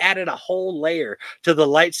just added a whole layer to the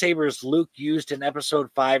lightsabers Luke used in Episode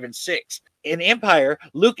 5 and 6. In Empire,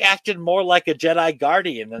 Luke acted more like a Jedi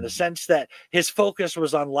Guardian in the sense that his focus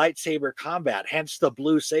was on lightsaber combat, hence the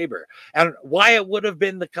blue saber, and why it would have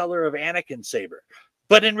been the color of Anakin's saber.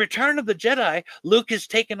 But in Return of the Jedi, Luke has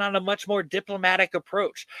taken on a much more diplomatic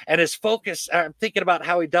approach, and his focus. I'm thinking about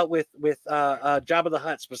how he dealt with Jabba the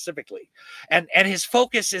Hutt specifically, and his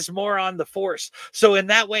focus is more on the Force. So in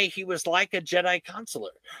that way, he was like a Jedi consular,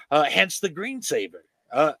 hence the green saber.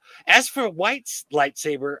 As for White's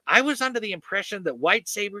lightsaber, I was under the impression that white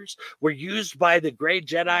sabers were used by the Grey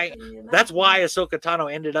Jedi. That's why Ahsoka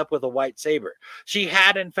Tano ended up with a white saber. She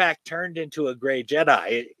had, in fact, turned into a Grey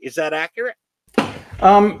Jedi. Is that accurate?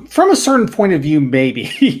 From a certain point of view,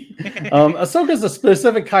 maybe. Ahsoka is a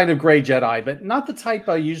specific kind of Grey Jedi, but not the type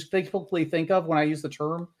I usually typically think of when I use the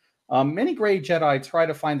term. Many Grey Jedi try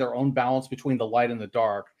to find their own balance between the light and the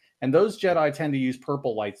dark, and those Jedi tend to use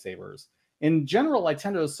purple lightsabers. In general, I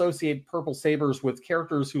tend to associate purple sabers with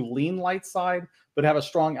characters who lean light side, but have a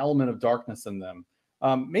strong element of darkness in them.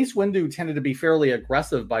 Mace Windu tended to be fairly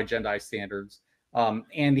aggressive by Jedi standards,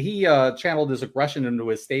 and he channeled his aggression into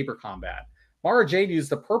his saber combat. Mara Jade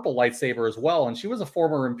used a purple lightsaber as well, and she was a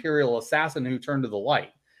former Imperial assassin who turned to the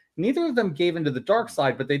light. Neither of them gave into the dark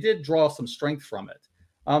side, but they did draw some strength from it.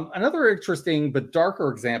 Another interesting but darker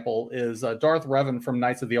example is Darth Revan from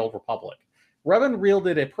Knights of the Old Republic. Revan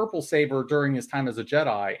wielded a purple saber during his time as a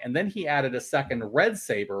Jedi, and then he added a second red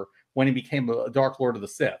saber when he became a Dark Lord of the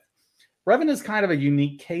Sith. Revan is kind of a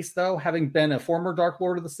unique case, though, having been a former Dark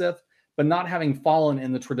Lord of the Sith, but not having fallen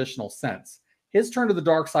in the traditional sense. His turn to the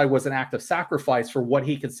dark side was an act of sacrifice for what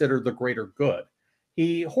he considered the greater good.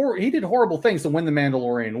 He did horrible things to win the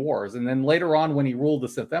Mandalorian Wars, and then later on when he ruled the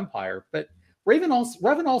Sith Empire. But Revan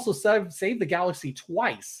also saved the galaxy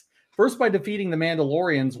twice. First by defeating the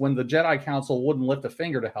Mandalorians when the Jedi Council wouldn't lift a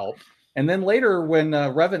finger to help, and then later when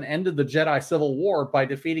Revan ended the Jedi Civil War by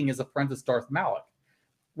defeating his apprentice Darth Malak.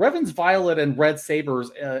 Revan's violet and red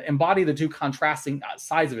sabers embody the two contrasting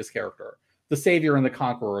sides of his character. the savior and the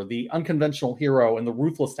conqueror, the unconventional hero and the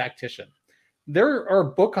ruthless tactician. There are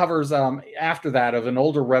book covers after that of an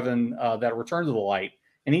older Revan that returned to the light,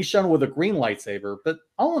 and he's shown with a green lightsaber. But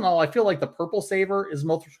all in all, I feel like the purple saber is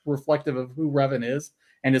most reflective of who Revan is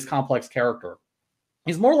and his complex character.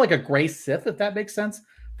 He's more like a gray Sith, if that makes sense,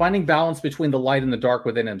 finding balance between the light and the dark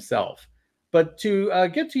within himself. But to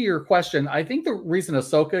get to your question, I think the reason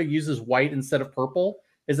Ahsoka uses white instead of purple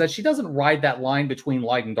is that she doesn't ride that line between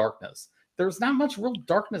light and darkness. There's not much real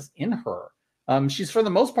darkness in her. She's for the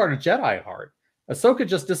most part a Jedi at heart. Ahsoka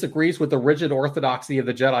just disagrees with the rigid orthodoxy of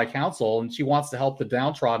the Jedi Council, and she wants to help the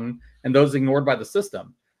downtrodden and those ignored by the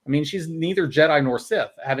system. I mean, she's neither Jedi nor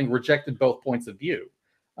Sith, having rejected both points of view.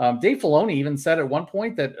 Dave Filoni even said at one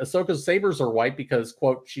point that Ahsoka's sabers are white because,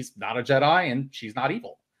 quote, she's not a Jedi and she's not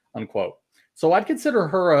evil, unquote. So I'd consider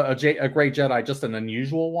her a great Jedi, just an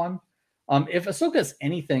unusual one. If Ahsoka is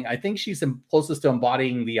anything, I think she's closest to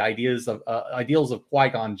embodying the ideals of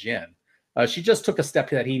Qui-Gon Jinn. She just took a step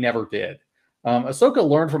that he never did. Ahsoka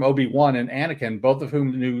learned from Obi-Wan and Anakin, both of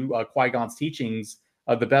whom knew Qui-Gon's teachings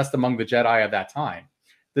the best among the Jedi at that time.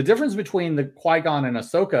 The difference between the Qui-Gon and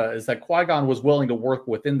Ahsoka is that Qui-Gon was willing to work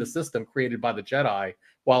within the system created by the Jedi,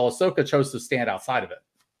 while Ahsoka chose to stand outside of it.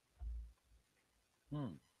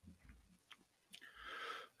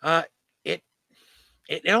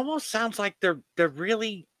 It almost sounds like there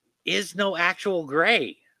really is no actual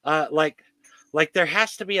gray. Like there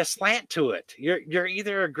has to be a slant to it. You're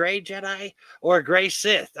either a gray Jedi or a gray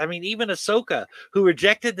Sith. I mean, even Ahsoka, who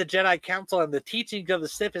rejected the Jedi Council and the teachings of the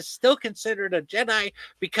Sith, is still considered a Jedi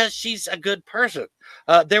because she's a good person.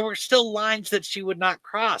 There were still lines that she would not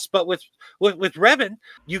cross. But with Revan,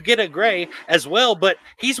 you get a gray as well, but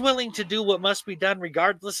he's willing to do what must be done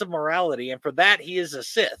regardless of morality, and for that, he is a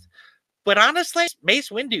Sith. But honestly, Mace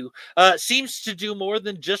Windu seems to do more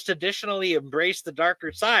than just additionally embrace the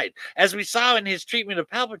darker side. As we saw in his treatment of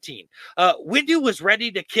Palpatine, Windu was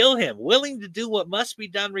ready to kill him, willing to do what must be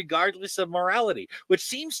done regardless of morality, which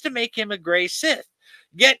seems to make him a gray Sith.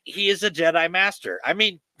 Yet he is a Jedi Master. I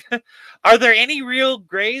mean, are there any real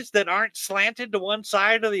grays that aren't slanted to one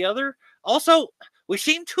side or the other? Also, we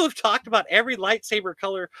seem to have talked about every lightsaber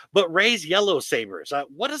color but Rey's yellow sabers.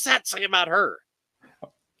 What does that say about her?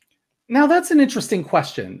 Now, that's an interesting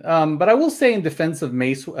question, but I will say in defense of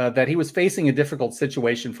Mace that he was facing a difficult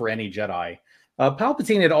situation for any Jedi.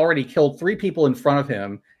 Palpatine had already killed 3 people in front of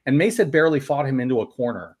him, and Mace had barely fought him into a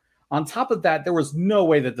corner. On top of that, there was no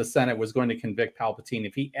way that the Senate was going to convict Palpatine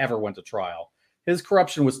if he ever went to trial. His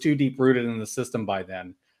corruption was too deep-rooted in the system by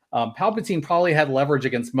then. Palpatine probably had leverage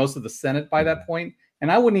against most of the Senate by that point,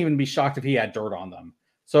 and I wouldn't even be shocked if he had dirt on them.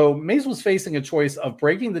 So Mace was facing a choice of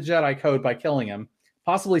breaking the Jedi Code by killing him,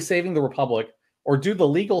 possibly saving the Republic, or do the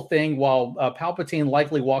legal thing while Palpatine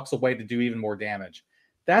likely walks away to do even more damage.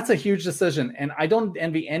 That's a huge decision, and I don't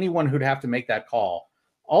envy anyone who'd have to make that call.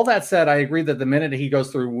 All that said, I agree that the minute he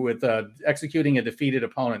goes through with executing a defeated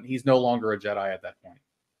opponent, he's no longer a Jedi at that point.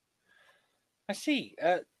 I see.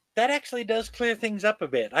 That actually does clear things up a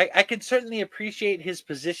bit. I can certainly appreciate his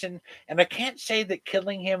position, and I can't say that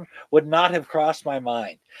killing him would not have crossed my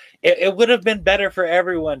mind. It would have been better for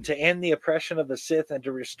everyone to end the oppression of the Sith and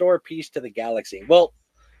to restore peace to the galaxy. Well,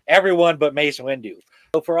 everyone but Mace Windu.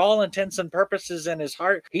 So for all intents and purposes in his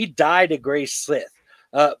heart, he died a gray Sith.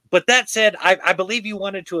 But that said, I believe you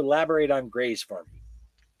wanted to elaborate on grays for me.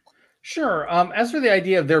 Sure. As for the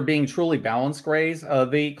idea of there being truly balanced grays,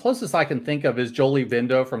 the closest I can think of is Jolie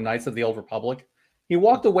Vindo from Knights of the Old Republic. He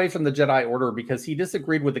walked away from the Jedi Order because he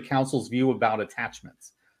disagreed with the Council's view about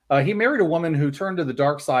attachments. He married a woman who turned to the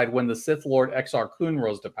dark side when the Sith Lord Exar Kun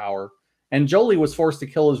rose to power, and Jolie was forced to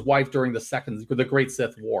kill his wife during the Great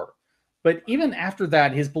Sith War. But even after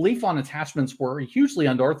that, his belief on attachments were hugely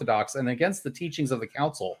unorthodox and against the teachings of the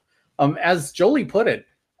Council. As Jolie put it,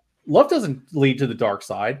 love doesn't lead to the dark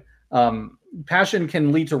side. Passion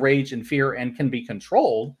can lead to rage and fear and can be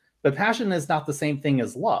controlled, but passion is not the same thing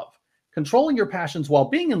as love. Controlling your passions while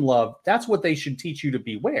being in love, that's what they should teach you to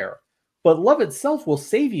beware. But love itself will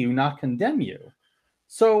save you, not condemn you.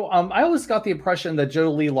 So I always got the impression that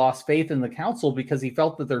Jolie lost faith in the Council because he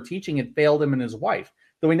felt that their teaching had failed him and his wife,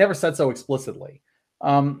 though he never said so explicitly.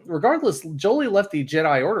 Regardless, Jolie left the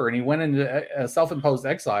Jedi Order and he went into a self-imposed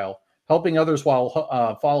exile, helping others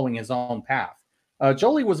while following his own path.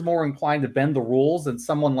 Jolie was more inclined to bend the rules than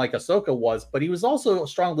someone like Ahsoka was, but he was also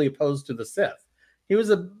strongly opposed to the Sith. He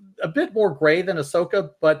was a bit more gray than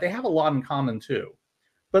Ahsoka, but they have a lot in common too.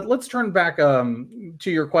 But let's turn back to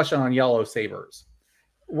your question on yellow sabers.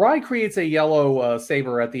 Rey creates a yellow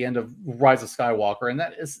saber at the end of Rise of Skywalker, and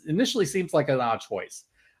that initially seems like an odd choice.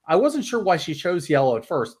 I wasn't sure why she chose yellow at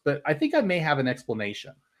first, but I think I may have an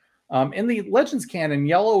explanation. In the Legends canon,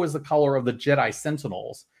 yellow is the color of the Jedi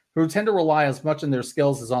Sentinels, who tend to rely as much on their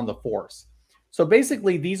skills as on the Force. So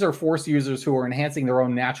basically, these are Force users who are enhancing their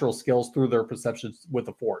own natural skills through their perceptions with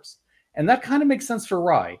the Force. And that kind of makes sense for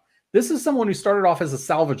Rey. This is someone who started off as a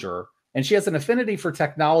salvager, and she has an affinity for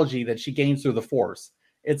technology that she gains through the Force.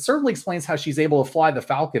 It certainly explains how she's able to fly the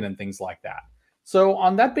Falcon and things like that. So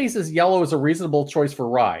on that basis, yellow is a reasonable choice for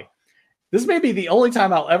Rey. This may be the only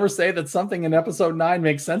time I'll ever say that something in episode 9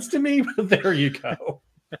 makes sense to me, but there you go.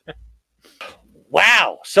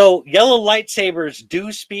 Wow. So yellow lightsabers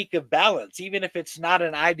do speak of balance, even if it's not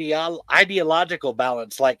an ideological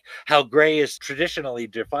balance like how gray is traditionally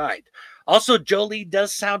defined. Also, Jolie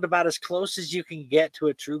does sound about as close as you can get to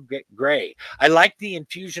a true gray. I like the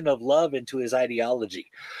infusion of love into his ideology.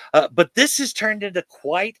 But this has turned into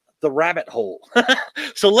quite the rabbit hole.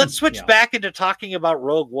 So let's switch back into talking about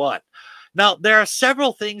Rogue One. Now, there are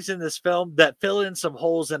several things in this film that fill in some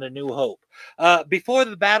holes in A New Hope. Before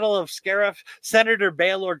the Battle of Scarif, Senator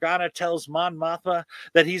Bail Organa tells Mon Mothma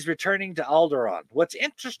that he's returning to Alderaan. What's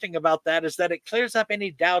interesting about that is that it clears up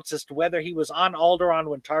any doubts as to whether he was on Alderaan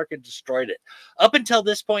when Tarkin destroyed it. Up until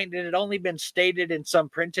this point, it had only been stated in some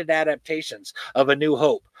printed adaptations of A New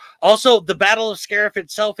Hope. Also, the Battle of Scarif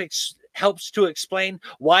itself helps to explain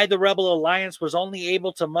why the Rebel Alliance was only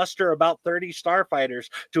able to muster about 30 starfighters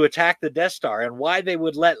to attack the Death Star, and why they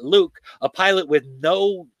would let Luke, a pilot with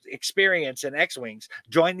no experience in X-Wings,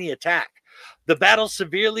 join the attack. The battle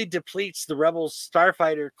severely depletes the Rebel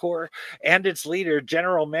Starfighter Corps, and its leader,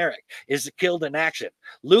 General Merrick, is killed in action.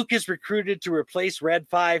 Luke is recruited to replace Red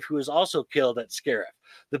 5, who is also killed at Scarif.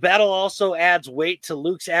 The battle also adds weight to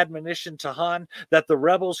Luke's admonition to Han that the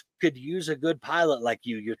rebels could use a good pilot like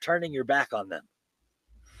you. You're turning your back on them.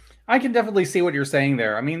 I can definitely see what you're saying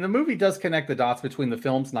there. I mean, the movie does connect the dots between the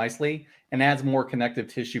films nicely and adds more connective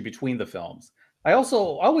tissue between the films. I also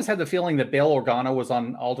always had the feeling that Bail Organa was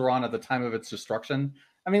on Alderaan at the time of its destruction.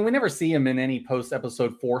 I mean, we never see him in any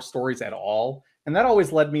post-episode 4 stories at all, and that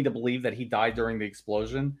always led me to believe that he died during the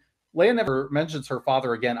explosion. Leia never mentions her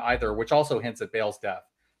father again either, which also hints at Bail's death.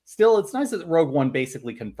 Still, it's nice that Rogue One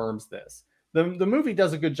basically confirms this. The movie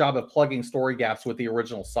does a good job of plugging story gaps with the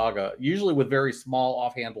original saga, usually with very small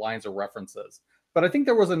offhand lines or references. But I think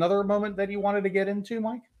there was another moment that you wanted to get into,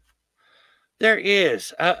 Mike? There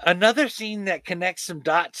is. Another scene that connects some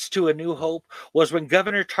dots to A New Hope was when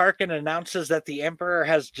Governor Tarkin announces that the Emperor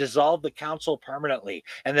has dissolved the council permanently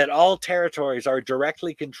and that all territories are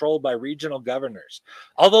directly controlled by regional governors.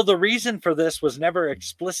 Although the reason for this was never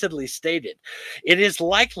explicitly stated, it is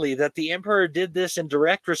likely that the Emperor did this in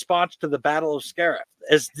direct response to the Battle of Scarif,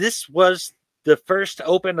 as this was the first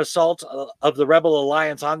open assault of the Rebel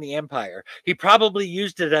Alliance on the Empire. He probably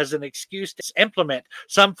used it as an excuse to implement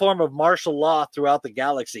some form of martial law throughout the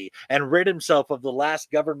galaxy and rid himself of the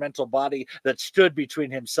last governmental body that stood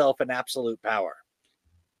between himself and absolute power.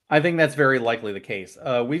 I think that's very likely the case.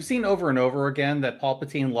 We've seen over and over again that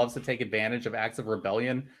Palpatine loves to take advantage of acts of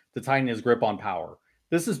rebellion to tighten his grip on power.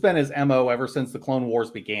 This has been his MO ever since the Clone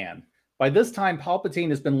Wars began. By this time,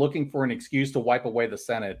 Palpatine has been looking for an excuse to wipe away the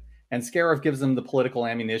Senate, and Scarif gives him the political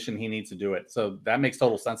ammunition he needs to do it. So that makes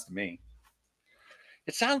total sense to me.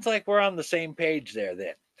 It sounds like we're on the same page there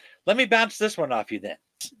then. Let me bounce this one off you then.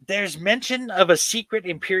 There's mention of a secret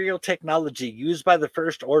Imperial technology used by the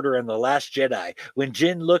First Order in The Last Jedi when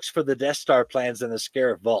Jyn looks for the Death Star plans in the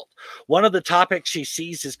Scarif Vault. One of the topics she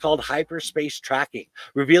sees is called hyperspace tracking,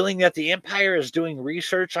 revealing that the Empire is doing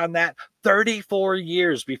research on that 34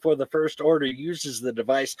 years before the First Order uses the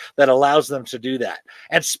device that allows them to do that.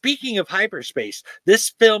 And speaking of hyperspace,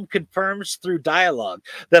 this film confirms through dialogue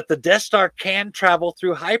that the Death Star can travel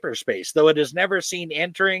through hyperspace, though it is never seen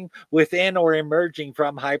entering, within, or emerging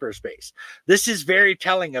from hyperspace. This is very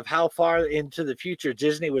telling of how far into the future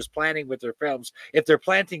Disney was planning with their films if they're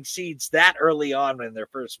planting seeds that early on in their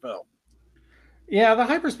first film. Yeah, the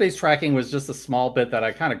hyperspace tracking was just a small bit that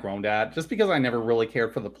I kind of groaned at, just because I never really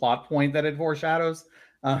cared for the plot point that it foreshadows.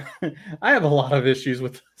 Uh, I have a lot of issues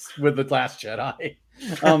with the Last Jedi.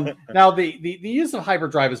 Now, the use of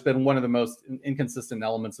hyperdrive has been one of the most inconsistent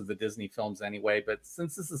elements of the Disney films anyway, but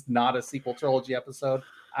since this is not a sequel trilogy episode,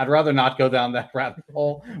 I'd rather not go down that rabbit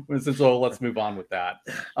hole. So let's move on with that.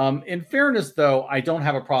 In fairness, though, I don't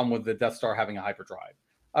have a problem with the Death Star having a hyperdrive.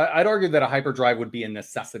 I'd argue that a hyperdrive would be a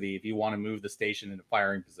necessity if you want to move the station into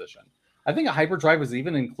firing position. I think a hyperdrive was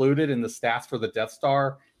even included in the stats for the Death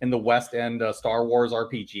Star in the West End Star Wars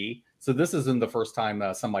RPG. So this isn't the first time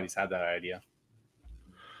somebody's had that idea.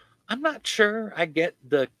 I'm not sure I get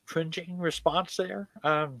the cringing response there.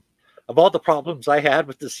 Of all the problems I had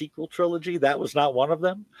with the sequel trilogy, that was not one of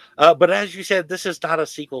them. But as you said, this is not a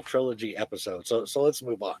sequel trilogy episode, so let's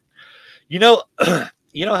move on. You know,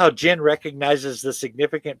 you know how Jin recognizes the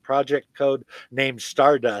significant project code named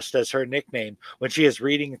Stardust as her nickname when she is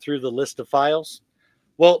reading through the list of files?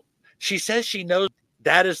 Well, she says she knows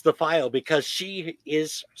that is the file because she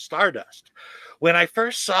is Stardust. When I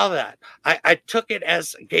first saw that, I took it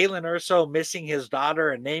as Galen Erso missing his daughter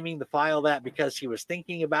and naming the file that because he was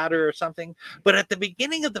thinking about her or something. But at the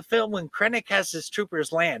beginning of the film, when Krennic has his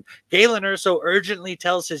troopers land, Galen Erso urgently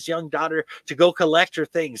tells his young daughter to go collect her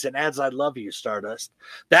things and adds, "I love you, Stardust."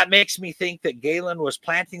 That makes me think that Galen was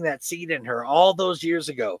planting that seed in her all those years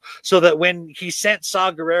ago so that when he sent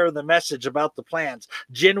Saw Gerrera the message about the plans,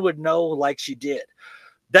 Jin would know like she did.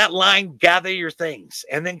 That line, "gather your things,"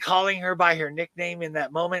 and then calling her by her nickname in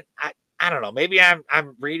that moment, I don't know. Maybe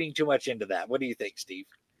I'm reading too much into that. What do you think, Steve?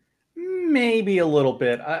 Maybe a little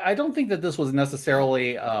bit. I don't think that this was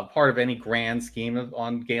necessarily part of any grand scheme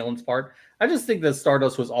on Galen's part. I just think that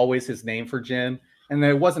Stardust was always his name for Jin, and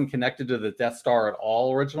that it wasn't connected to the Death Star at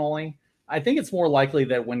all originally. I think it's more likely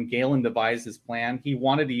that when Galen devised his plan, he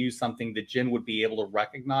wanted to use something that Jin would be able to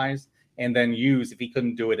recognize and then use if he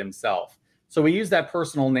couldn't do it himself. So he used that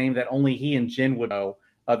personal name that only he and Jin would know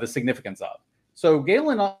the significance of. So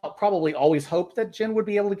Galen probably always hoped that Jin would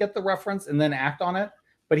be able to get the reference and then act on it,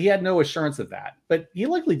 but he had no assurance of that. But he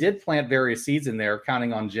likely did plant various seeds in there,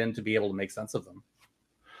 counting on Jin to be able to make sense of them.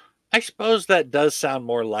 I suppose that does sound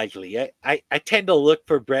more likely. I tend to look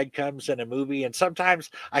for breadcrumbs in a movie, and sometimes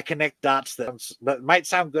I connect dots that might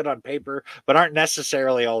sound good on paper, but aren't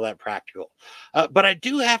necessarily all that practical. But I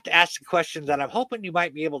do have to ask a question that I'm hoping you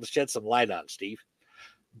might be able to shed some light on, Steve.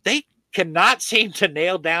 They cannot seem to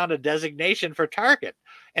nail down a designation for Tarkin.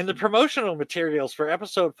 In the promotional materials for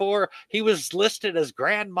episode 4, he was listed as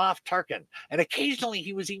Grand Moff Tarkin, and occasionally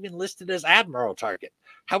he was even listed as Admiral Tarkin.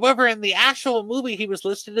 However, in the actual movie, he was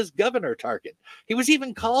listed as Governor Tarkin. He was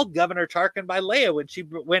even called Governor Tarkin by Leia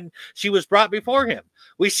when she was brought before him.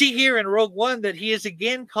 We see here in Rogue One that he is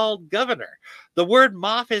again called Governor. The word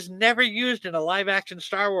Moff is never used in a live-action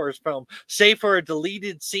Star Wars film, save for a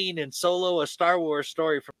deleted scene in Solo: A Star Wars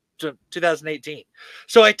Story from 2018.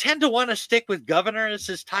 So I tend to want to stick with Governor as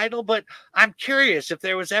his title, but I'm curious if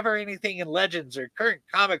there was ever anything in Legends or current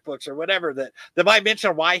comic books or whatever that might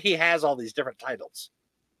mention why he has all these different titles.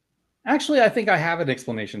 Actually, I think I have an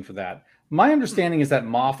explanation for that. My understanding is that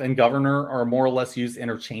Moff and Governor are more or less used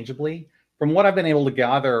interchangeably. From what I've been able to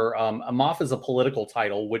gather, a Moff is a political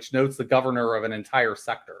title which notes the governor of an entire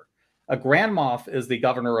sector. A Grand Moff is the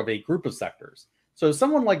governor of a group of sectors. So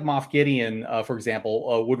someone like Moff Gideon, for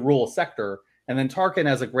example, would rule a sector, and then Tarkin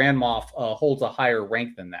as a Grand Moff holds a higher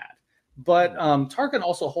rank than that. But Tarkin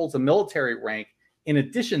also holds a military rank in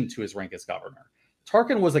addition to his rank as governor.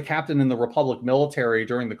 Tarkin was a captain in the Republic military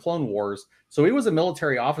during the Clone Wars, so he was a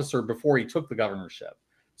military officer before he took the governorship.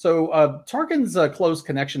 So Tarkin's close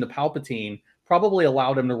connection to Palpatine probably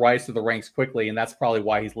allowed him to rise to the ranks quickly, and that's probably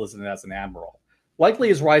why he's listed as an admiral. Likely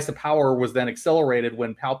his rise to power was then accelerated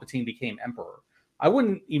when Palpatine became emperor. I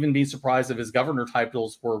wouldn't even be surprised if his governor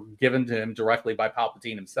titles were given to him directly by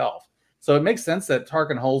Palpatine himself. So it makes sense that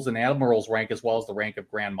Tarkin holds an admiral's rank as well as the rank of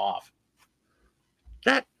Grand Moff.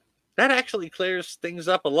 That actually clears things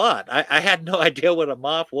up a lot. I had no idea what a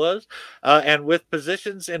Moff was. And with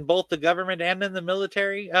positions in both the government and in the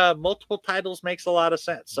military, multiple titles makes a lot of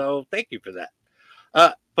sense. So thank you for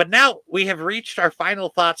that. But now we have reached our final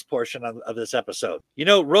thoughts portion of this episode. You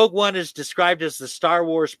know, Rogue One is described as the Star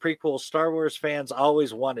Wars prequel Star Wars fans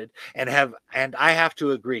always wanted, and I have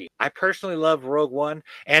to agree. I personally love Rogue One,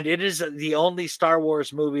 and it is the only Star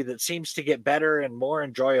Wars movie that seems to get better and more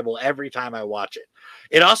enjoyable every time I watch it.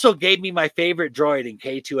 It also gave me my favorite droid in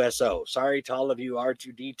K2SO. Sorry to all of you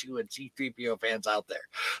R2D2 and C3PO fans out there.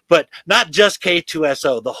 But not just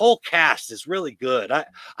K2SO. The whole cast is really good.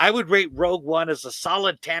 I would rate Rogue One as a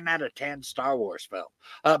solid 10 out of 10 Star Wars film.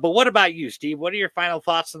 But what about you, Steve? What are your final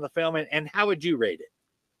thoughts on the film, and how would you rate it?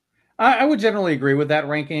 I would generally agree with that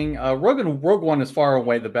ranking. Rogue One is far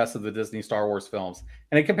away the best of the Disney Star Wars films,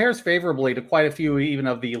 and it compares favorably to quite a few even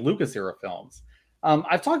of the Lucas era films.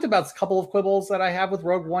 I've talked about a couple of quibbles that I have with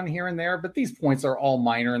Rogue One here and there, but these points are all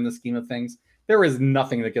minor in the scheme of things. There is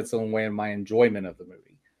nothing that gets in the way of my enjoyment of the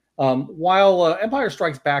movie. While Empire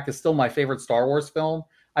Strikes Back is still my favorite Star Wars film,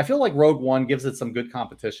 I feel like Rogue One gives it some good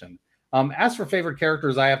competition. As for favorite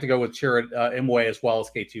characters, I have to go with Chirrut Imwe as well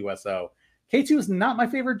as K2SO. K2 is not my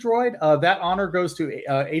favorite droid. That honor goes to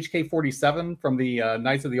HK-47 from the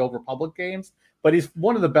Knights of the Old Republic games, but he's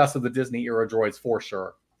one of the best of the Disney era droids for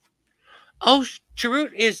sure. Oh,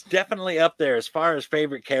 Chirrut is definitely up there as far as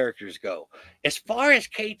favorite characters go. As far as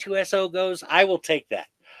K2SO goes, I will take that.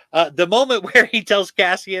 The moment where he tells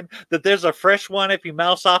Cassian that there's a fresh one if you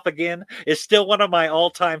mouse off again is still one of my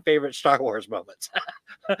all-time favorite Star Wars moments.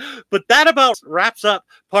 But that about wraps up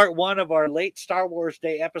part one of our late Star Wars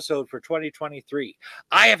Day episode for 2023.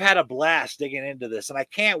 I have had a blast digging into this, and I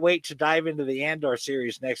can't wait to dive into the Andor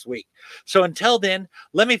series next week. So until then,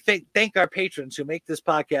 let me thank our patrons who make this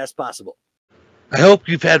podcast possible. I hope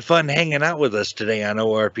you've had fun hanging out with us today on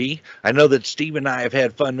ORP. I know that Steve and I have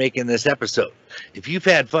had fun making this episode. If you've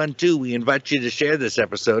had fun too, we invite you to share this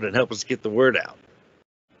episode and help us get the word out.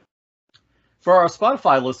 For our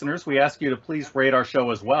Spotify listeners, we ask you to please rate our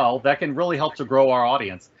show as well. That can really help to grow our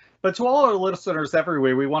audience. But to all our listeners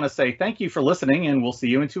everywhere, we want to say thank you for listening, and we'll see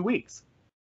you in 2 weeks.